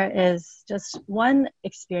share is just one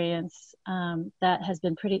experience that has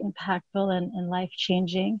been pretty impactful and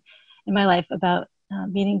life-changing in my life about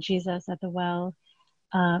meeting Jesus at the well.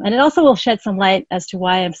 And it also will shed some light as to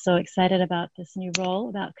why I'm so excited about this new role,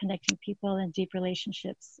 about connecting people in deep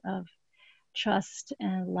relationships of trust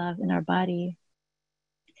and love in our body.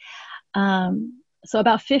 So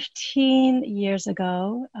about 15 years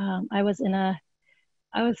ago, I was in a,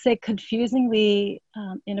 I would say, confusingly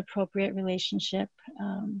inappropriate relationship.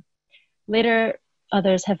 Later,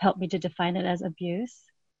 others have helped me to define it as abuse.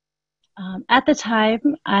 At the time,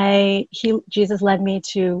 Jesus led me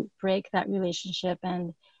to break that relationship,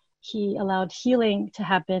 and he allowed healing to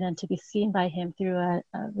happen and to be seen by him through a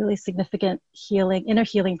really significant inner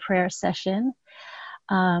healing prayer session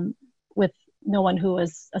with no one who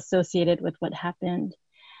was associated with what happened.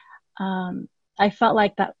 I felt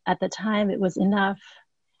like that at the time it was enough.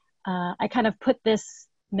 I kind of put this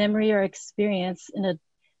memory or experience in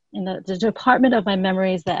the department of my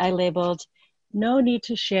memories that I labeled "no need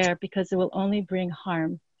to share because it will only bring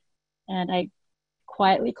harm." And I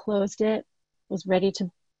quietly closed it, was ready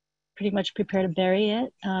to pretty much prepare to bury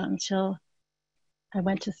it until I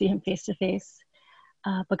went to see him face to face.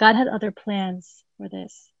 But God had other plans for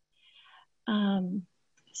this.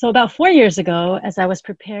 So about 4 years ago, as I was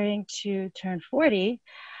preparing to turn 40,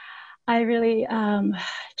 I really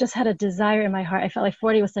just had a desire in my heart. I felt like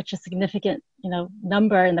 40 was such a significant,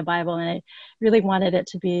 number in the Bible, and I really wanted it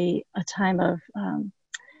to be a time of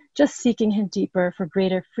just seeking him deeper for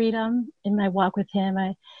greater freedom in my walk with him.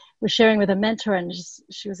 I was sharing with a mentor, and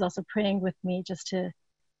she was also praying with me just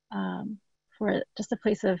for just a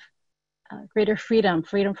place of greater freedom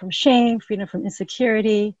from shame, freedom from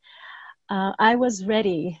insecurity. I was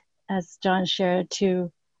ready, as John shared,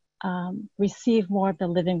 to receive more of the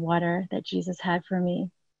living water that Jesus had for me.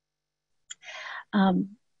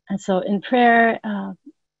 And so in prayer,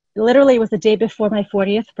 literally it was the day before my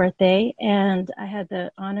 40th birthday, and I had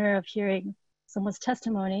the honor of hearing someone's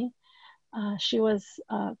testimony. She was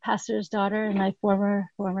a pastor's daughter in my former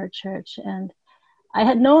church, and I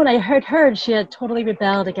had heard she had totally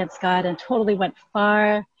rebelled against God and totally went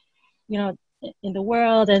far, in the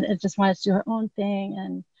world, and just wanted to do her own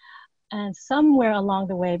thing, and somewhere along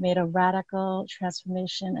the way made a radical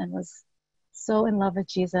transformation and was so in love with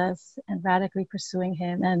Jesus and radically pursuing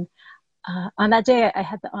him. And on that day, I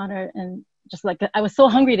had the honor, and just like I was so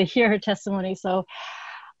hungry to hear her testimony. So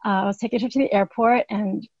I was taking her to the airport,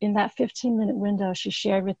 and in that 15-minute window, she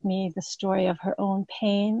shared with me the story of her own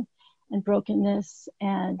pain and brokenness,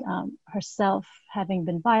 and herself having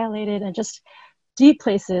been violated, and just deep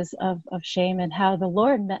places of shame, and how the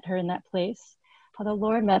Lord met her in that place, how the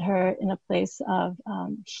Lord met her in a place of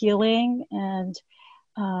healing and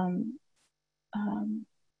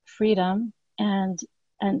freedom, and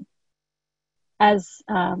as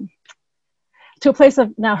to a place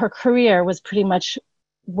of now her career was pretty much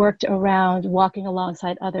worked around walking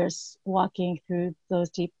alongside others, walking through those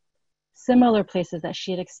deep, similar places that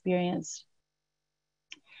she had experienced.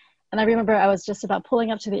 And I remember I was just about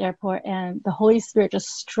pulling up to the airport, and the Holy Spirit just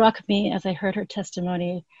struck me as I heard her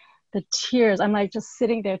testimony. The tears, I'm like just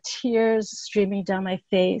sitting there, tears streaming down my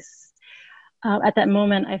face. At that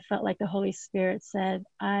moment, I felt like the Holy Spirit said,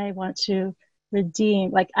 I want to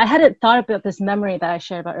redeem. Like, I hadn't thought about this memory that I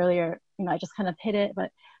shared about earlier. I just kind of hit it,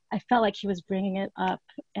 but I felt like he was bringing it up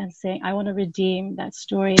and saying, I want to redeem that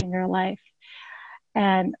story in your life.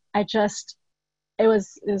 And it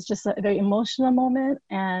was just a very emotional moment.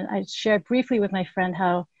 And I shared briefly with my friend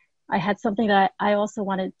how I had something that I also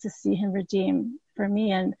wanted to see him redeem for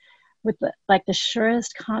me. And with the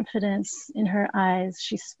surest confidence in her eyes,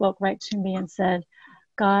 she spoke right to me and said,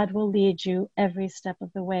 God will lead you every step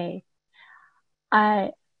of the way.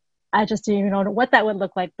 I just didn't even know what that would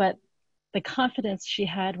look like, but the confidence she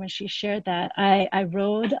had when she shared that, I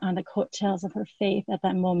rode on the coattails of her faith at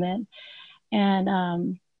that moment,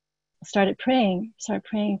 and started praying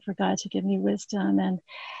for God to give me wisdom. And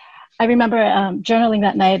I remember journaling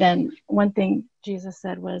that night, and one thing Jesus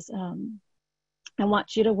said was, I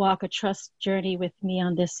want you to walk a trust journey with me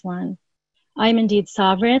on this one. I am indeed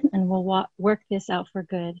sovereign and will work this out for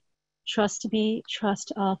good. Trust me,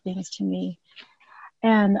 trust all things to me.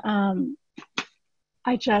 And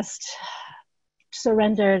I just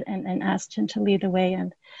surrendered and asked him to lead the way.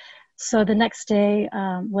 And so the next day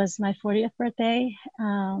was my 40th birthday,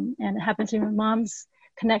 and it happened to be my mom's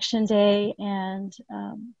connection day, and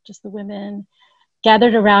just the women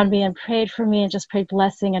gathered around me and prayed for me and just prayed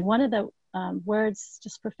blessing. And one of the words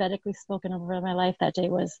just prophetically spoken over my life that day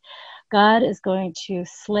was, God is going to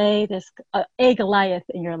slay this a Goliath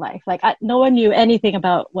in your life. Like, no one knew anything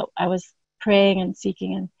about what I was praying and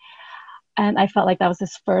seeking, and I felt like that was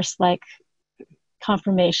this first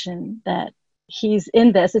confirmation that he's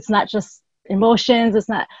in this. It's not just emotions.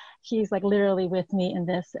 He's like literally with me in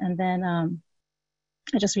this. And then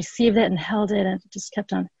I just received it and held it and just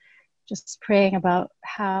kept on just praying about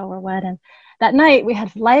how or what. And that night we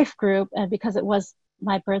had life group, and because it was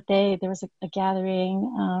my birthday, there was a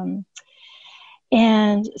gathering,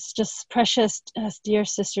 and it's just precious, dear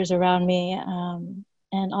sisters around me,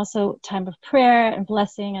 and also time of prayer and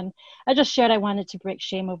blessing. And I just shared I wanted to break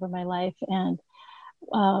shame over my life. And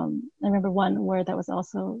I remember one word that was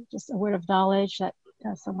also just a word of knowledge that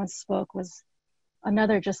someone spoke was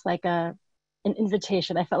another, just like an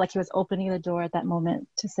invitation. I felt like he was opening the door at that moment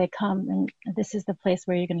to say, come, and this is the place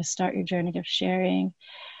where you're going to start your journey of sharing.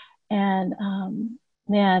 And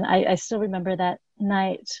man, I still remember that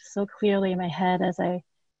night so clearly in my head as I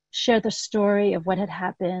shared the story of what had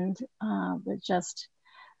happened, with just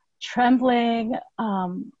trembling,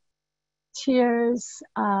 tears.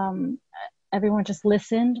 Everyone just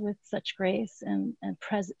listened with such grace and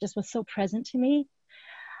just was so present to me.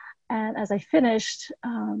 And as I finished,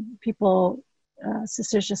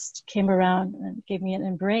 sisters just came around and gave me an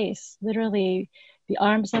embrace, literally the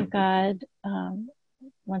arms of God.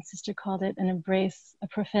 One sister called it an embrace, a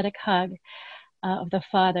prophetic hug of the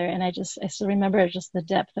Father. And I still remember just the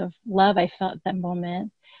depth of love I felt at that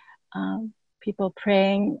moment. People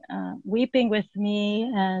praying, weeping with me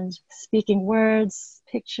and speaking words,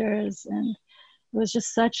 pictures. And it was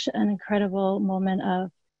just such an incredible moment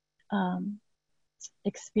of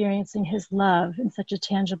experiencing his love in such a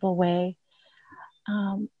tangible way.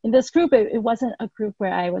 In this group, it wasn't a group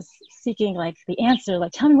where I was seeking like the answer,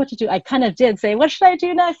 like, tell me what to do. I kind of did say, what should I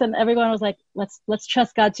do next? And everyone was like, let's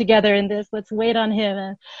trust God together in this. Let's wait on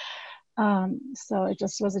him. And so it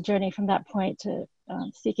just was a journey from that point to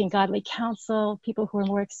seeking godly counsel, people who are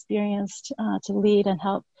more experienced to lead and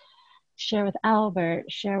help share with Albert,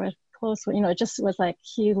 share with close, it just was like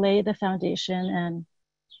he laid the foundation, and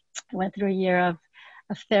went through a year of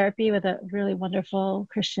therapy with a really wonderful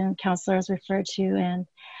Christian counselor, as referred to, and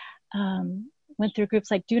went through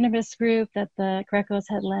groups like Dunamis Group that the Grecos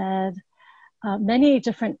had led, many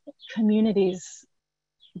different communities.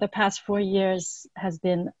 The past 4 years has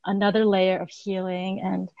been another layer of healing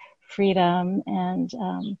and freedom and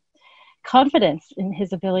confidence in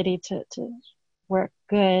his ability to work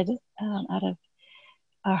good out of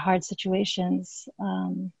our hard situations.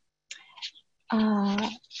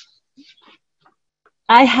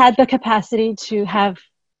 I had the capacity to have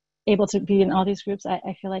able to be in all these groups.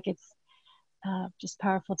 I feel like it's just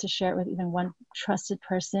powerful to share it with even one trusted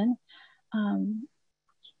person.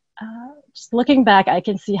 Just looking back, I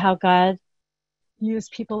can see how God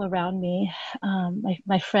used people around me.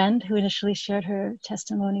 My friend who initially shared her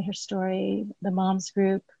testimony, her story, the moms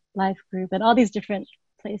group, life group, and all these different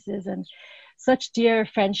places, and such dear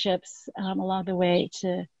friendships along the way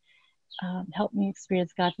to help me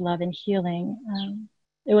experience God's love and healing.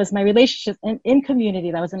 It was my relationship in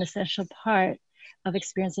community that was an essential part of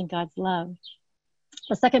experiencing God's love.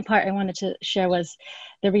 The second part I wanted to share was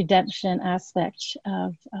the redemption aspect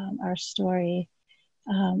of our story.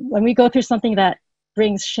 When we go through something that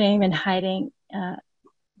brings shame and hiding,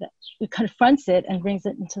 that it confronts it and brings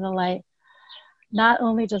it into the light, not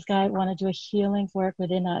only does God want to do a healing work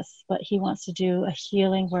within us, but he wants to do a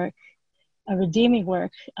healing work, a redeeming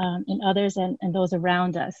work in others and those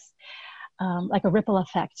around us, like a ripple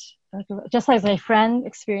effect. Just like my friend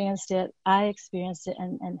experienced it, I experienced it,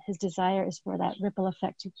 and his desire is for that ripple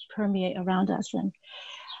effect to permeate around us. And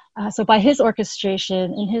so by his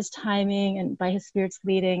orchestration, in his timing, and by his Spirit's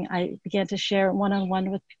leading, I began to share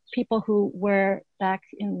one-on-one with people who were back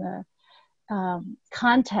in the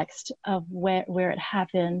context of where it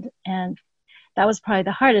happened. And that was probably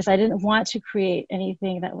the hardest. I didn't want to create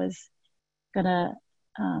anything that was gonna,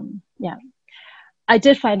 I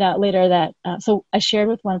did find out later that, so I shared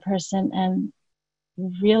with one person and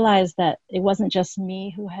realized that it wasn't just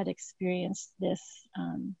me who had experienced this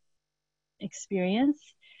experience.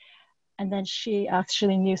 And then she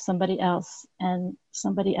actually knew somebody else and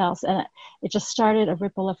somebody else. And it just started a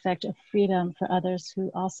ripple effect of freedom for others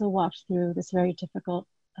who also walked through this very difficult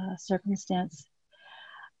circumstance.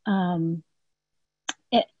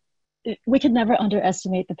 We can never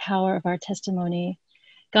underestimate the power of our testimony.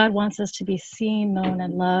 God wants us to be seen, known,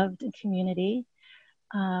 and loved in community.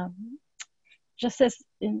 Just as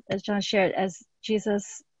John shared, as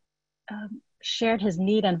Jesus shared his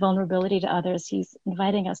need and vulnerability to others, he's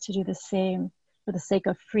inviting us to do the same for the sake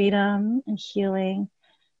of freedom and healing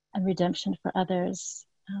and redemption for others.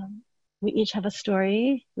 We each have a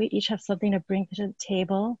story. We each have something to bring to the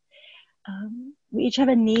table. We each have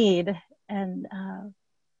a need and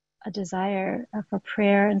a desire for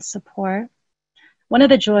prayer and support. One of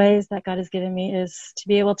the joys that God has given me is to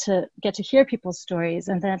be able to get to hear people's stories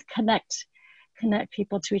and then connect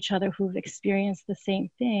people to each other who've experienced the same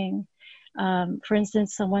thing. For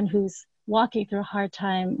instance, someone who's walking through a hard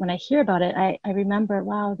time, when I hear about it, I remember,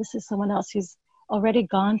 wow, this is someone else who's already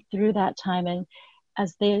gone through that time. And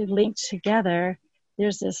as they link together,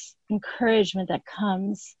 there's this encouragement that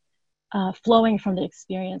comes flowing from the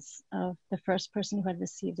experience of the first person who had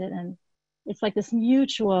received it. And it's like this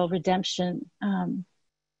mutual redemption, and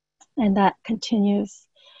that continues.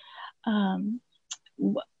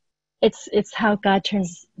 It's how God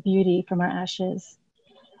turns beauty from our ashes.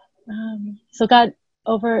 So God,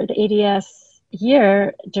 over the ADS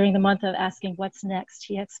year, during the month of asking what's next,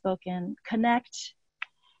 he had spoken, connect.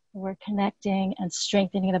 The word connecting and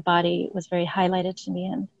strengthening the body was very highlighted to me.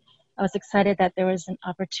 And I was excited that there was an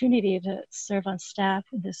opportunity to serve on staff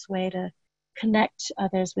in this way, to connect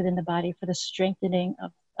others within the body for the strengthening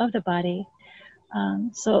of the body.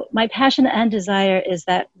 So my passion and desire is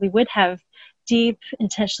that we would have deep,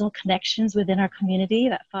 intentional connections within our community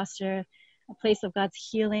that foster a place of God's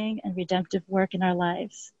healing and redemptive work in our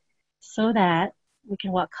lives, so that we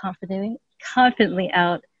can walk confidently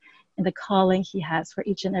out in the calling he has for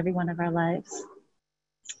each and every one of our lives.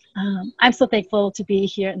 I'm so thankful to be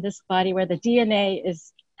here in this body where the DNA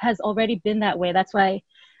has already been that way. That's why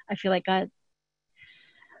I feel like God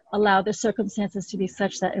allowed the circumstances to be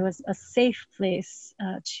such that it was a safe place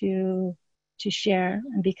to share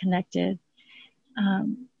and be connected.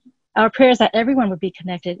 Our prayer is that everyone would be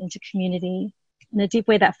connected into community in a deep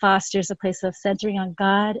way that fosters a place of centering on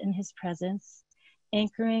God and his presence,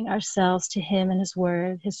 anchoring ourselves to him and his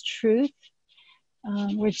word, his truth,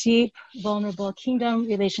 where deep, vulnerable kingdom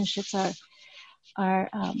relationships are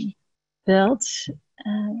built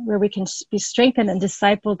where we can be strengthened and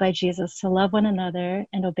discipled by Jesus to love one another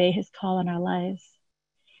and obey his call on our lives.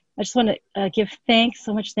 I just want to give thanks,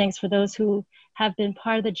 so much thanks for those who have been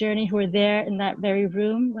part of the journey, who were there in that very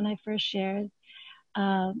room when I first shared.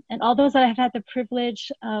 And all those that I've had the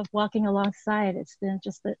privilege of walking alongside. It's been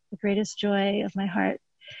just the greatest joy of my heart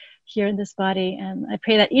here in this body. And I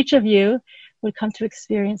pray that each of you would come to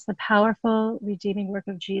experience the powerful, redeeming work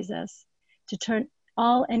of Jesus to turn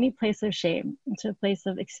any place of shame into a place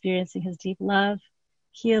of experiencing his deep love,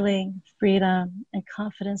 healing, freedom, and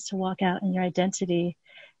confidence to walk out in your identity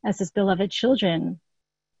as his beloved children,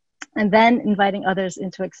 and then inviting others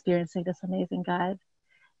into experiencing this amazing God.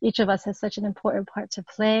 Each of us has such an important part to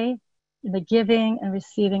play in the giving and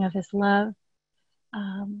receiving of his love.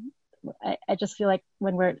 I just feel like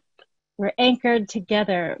when we're anchored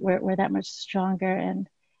together, we're that much stronger, and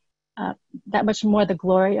that much more the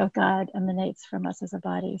glory of God emanates from us as a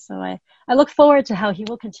body. So I look forward to how he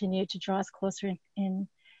will continue to draw us closer in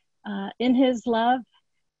his love,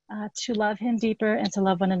 to love him deeper and to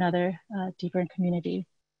love one another deeper in community.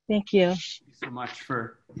 Thank you. Thank you so much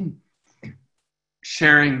for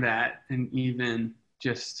sharing that and even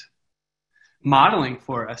just modeling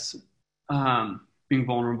for us, being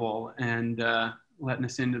vulnerable and letting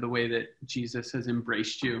us into the way that Jesus has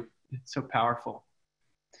embraced you. It's so powerful.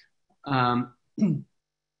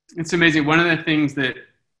 It's amazing. One of the things that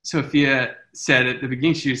Sophia said at the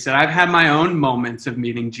beginning, she said, I've had my own moments of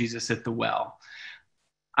meeting Jesus at the well.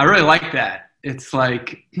 I really like that. It's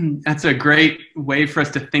like, that's a great way for us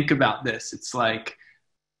to think about this. It's like,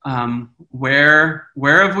 where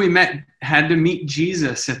have we had to meet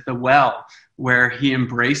Jesus at the well, where he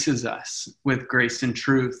embraces us with grace and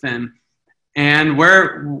truth, and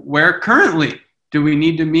where currently do we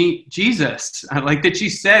need to meet Jesus? I like that you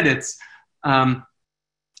said it's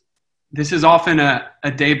this is often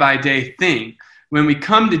a day-by-day thing. When we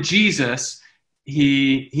come to Jesus,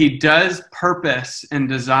 he does purpose and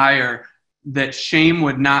desire that shame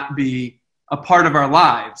would not be a part of our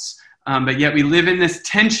lives. But yet we live in this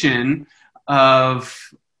tension of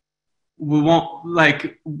he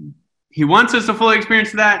wants us to fully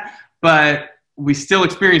experience that, but we still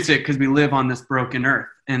experience it because we live on this broken earth.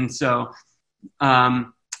 And so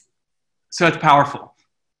it's powerful.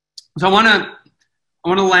 So I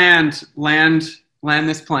want to land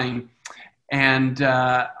this plane, and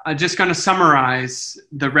I'm just going to summarize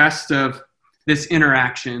the rest of this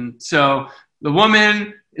interaction. So the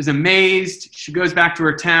woman is amazed. She goes back to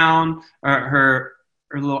her town, or her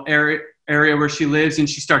little area where she lives, and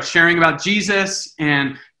she starts sharing about Jesus,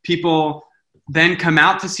 and people then come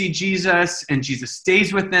out to see Jesus, and Jesus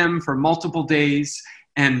stays with them for multiple days,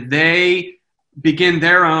 and they begin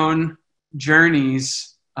their own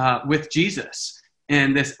journeys with Jesus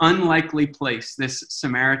in this unlikely place, this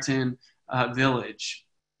Samaritan village.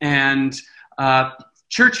 And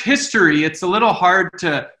church history, it's a little hard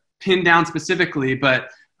to pin down specifically, but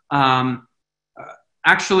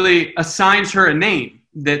actually assigns her a name,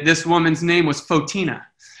 that this woman's name was Photina.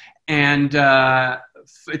 And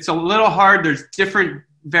it's a little hard. There's different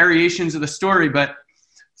variations of the story, but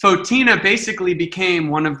Photina basically became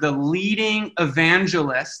one of the leading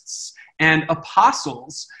evangelists and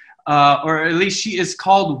apostles, or at least she is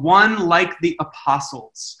called one like the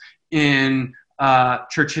apostles in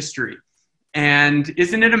church history. And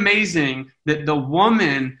isn't it amazing that the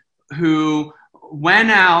woman who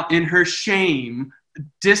went out in her shame,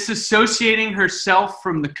 disassociating herself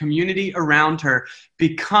from the community around her,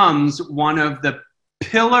 becomes one of the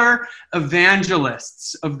pillar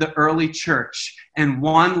evangelists of the early church, and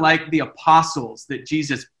one like the apostles that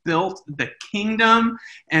Jesus built the kingdom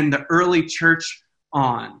and the early church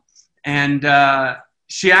on. And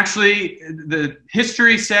she actually, the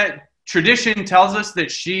history said, tradition tells us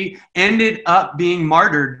that she ended up being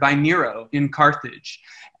martyred by Nero in Carthage.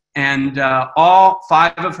 And all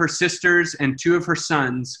 5 of her sisters and 2 of her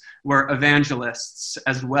sons were evangelists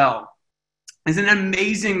as well. Isn't it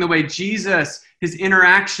amazing the way Jesus, his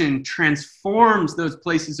interaction, transforms those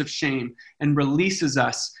places of shame and releases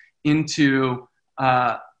us into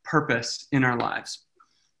purpose in our lives?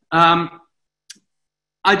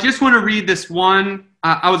 I just want to read this one.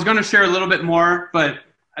 I was going to share a little bit more, but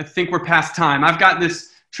I think we're past time. I've got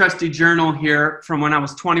this trusty journal here from when I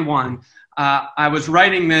was 21. I was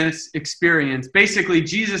writing this experience. Basically,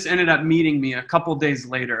 Jesus ended up meeting me a couple days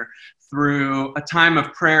later through a time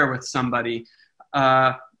of prayer with somebody.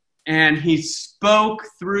 And he spoke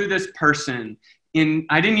through this person.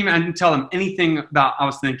 I didn't tell them anything about I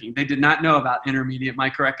was thinking. They did not know about intermediate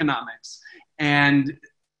microeconomics. And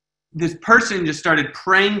this person just started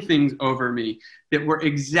praying things over me that were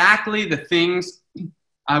exactly the things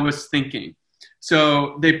I was thinking.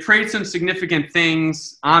 So they prayed some significant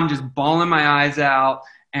things. I'm just bawling my eyes out.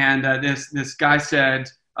 And this guy said,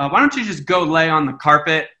 why don't you just go lay on the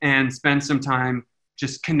carpet and spend some time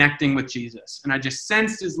just connecting with Jesus? And I just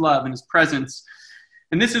sensed his love and his presence.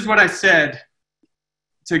 And this is what I said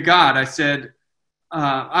to God. I said,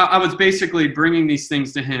 I was basically bringing these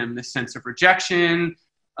things to him, this sense of rejection,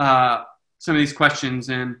 some of these questions.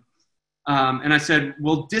 And I said,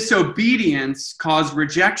 will disobedience cause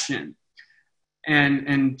rejection?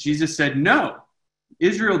 And Jesus said, no.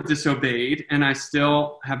 Israel disobeyed, and I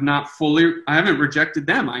still have not I haven't rejected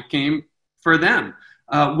them. I came for them.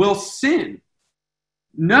 Will sin?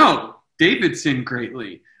 No. David sinned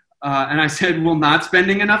greatly. And I said, will not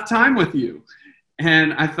spending enough time with you?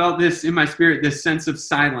 And I felt this in my spirit, this sense of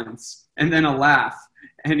silence, and then a laugh.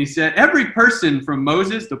 And he said, every person from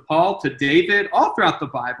Moses to Paul to David, all throughout the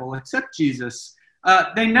Bible, except Jesus,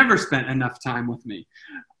 they never spent enough time with me.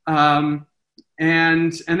 And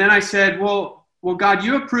then I said, well, God,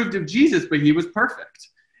 you approved of Jesus, but he was perfect.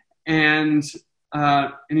 And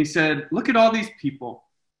he said, look at all these people.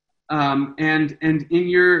 And in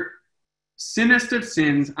your sinnest of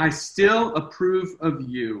sins, I still approve of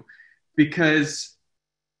you because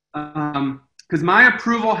my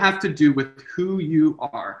approval has to do with who you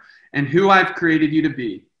are and who I've created you to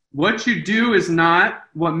be. What you do is not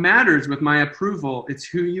what matters with my approval. It's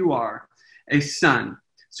who you are, a son.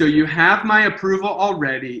 So you have my approval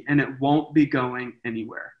already, and it won't be going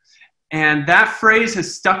anywhere. And that phrase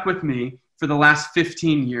has stuck with me for the last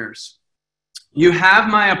 15 years. You have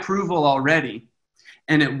my approval already,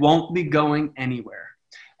 and it won't be going anywhere.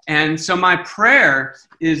 And so my prayer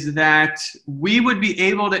is that we would be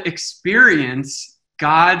able to experience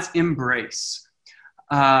God's embrace,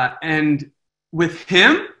 and with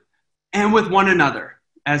him and with one another,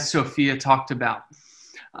 as Sophia talked about.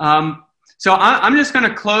 So I'm just going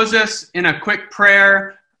to close us in a quick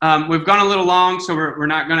prayer. We've gone a little long, so we're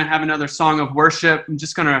not going to have another song of worship. I'm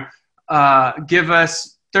just going to give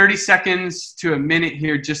us 30 seconds to a minute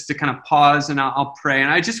here just to kind of pause, and I'll pray. And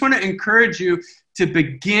I just want to encourage you to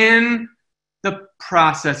begin the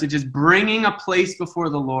process of just bringing a place before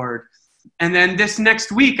the Lord. And then this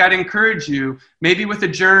next week, I'd encourage you, maybe with a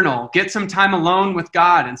journal, get some time alone with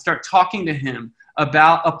God and start talking to him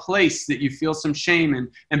about a place that you feel some shame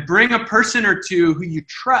in, and bring a person or two who you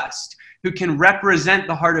trust, who can represent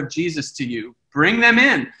the heart of Jesus to you. Bring them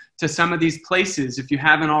in to some of these places if you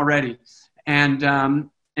haven't already,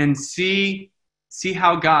 and see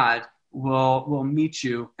how God will meet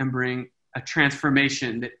you and bring a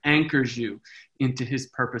transformation that anchors you into his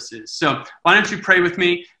purposes. So why don't you pray with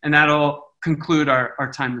me, and that'll conclude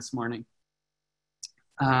our time this morning.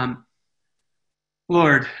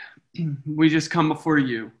 Lord, we just come before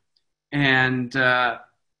you, and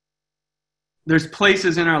there's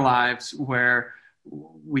places in our lives where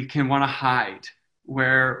we can want to hide,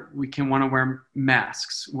 where we can want to wear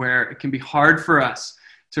masks, where it can be hard for us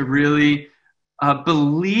to really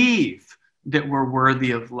believe that we're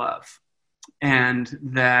worthy of love, and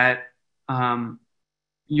that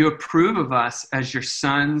you approve of us as your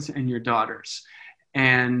sons and your daughters.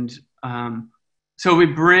 And so we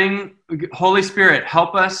bring, Holy Spirit,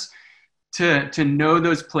 help us to know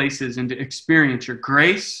those places and to experience your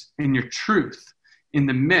grace and your truth in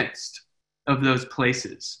the midst of those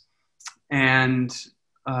places. And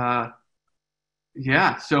so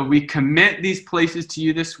we commit these places to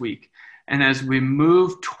you this week. And as we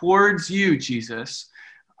move towards you, Jesus,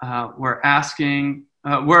 we're asking,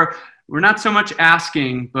 we're not so much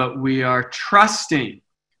asking, but we are trusting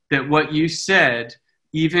that what you said,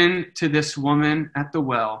 even to this woman at the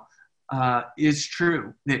well, is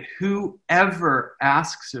true, that whoever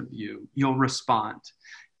asks of you, you'll respond,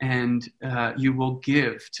 and you will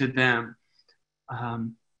give to them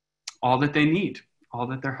all that they need, all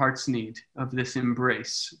that their hearts need of this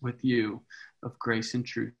embrace with you of grace and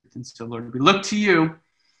truth. And so, Lord, we look to you,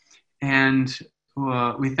 and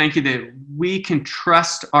we thank you that we can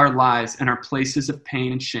trust our lives and our places of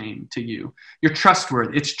pain and shame to you. You're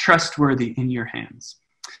trustworthy. It's trustworthy in your hands.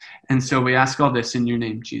 And so we ask all this in your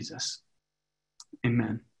name, Jesus.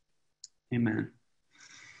 Amen. Amen.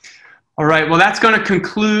 All right. Well, that's going to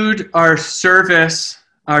conclude our service,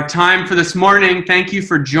 our time for this morning. Thank you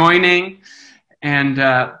for joining, and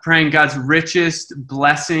praying God's richest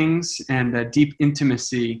blessings and deep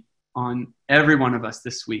intimacy on every one of us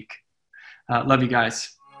this week. Love you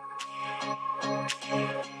guys.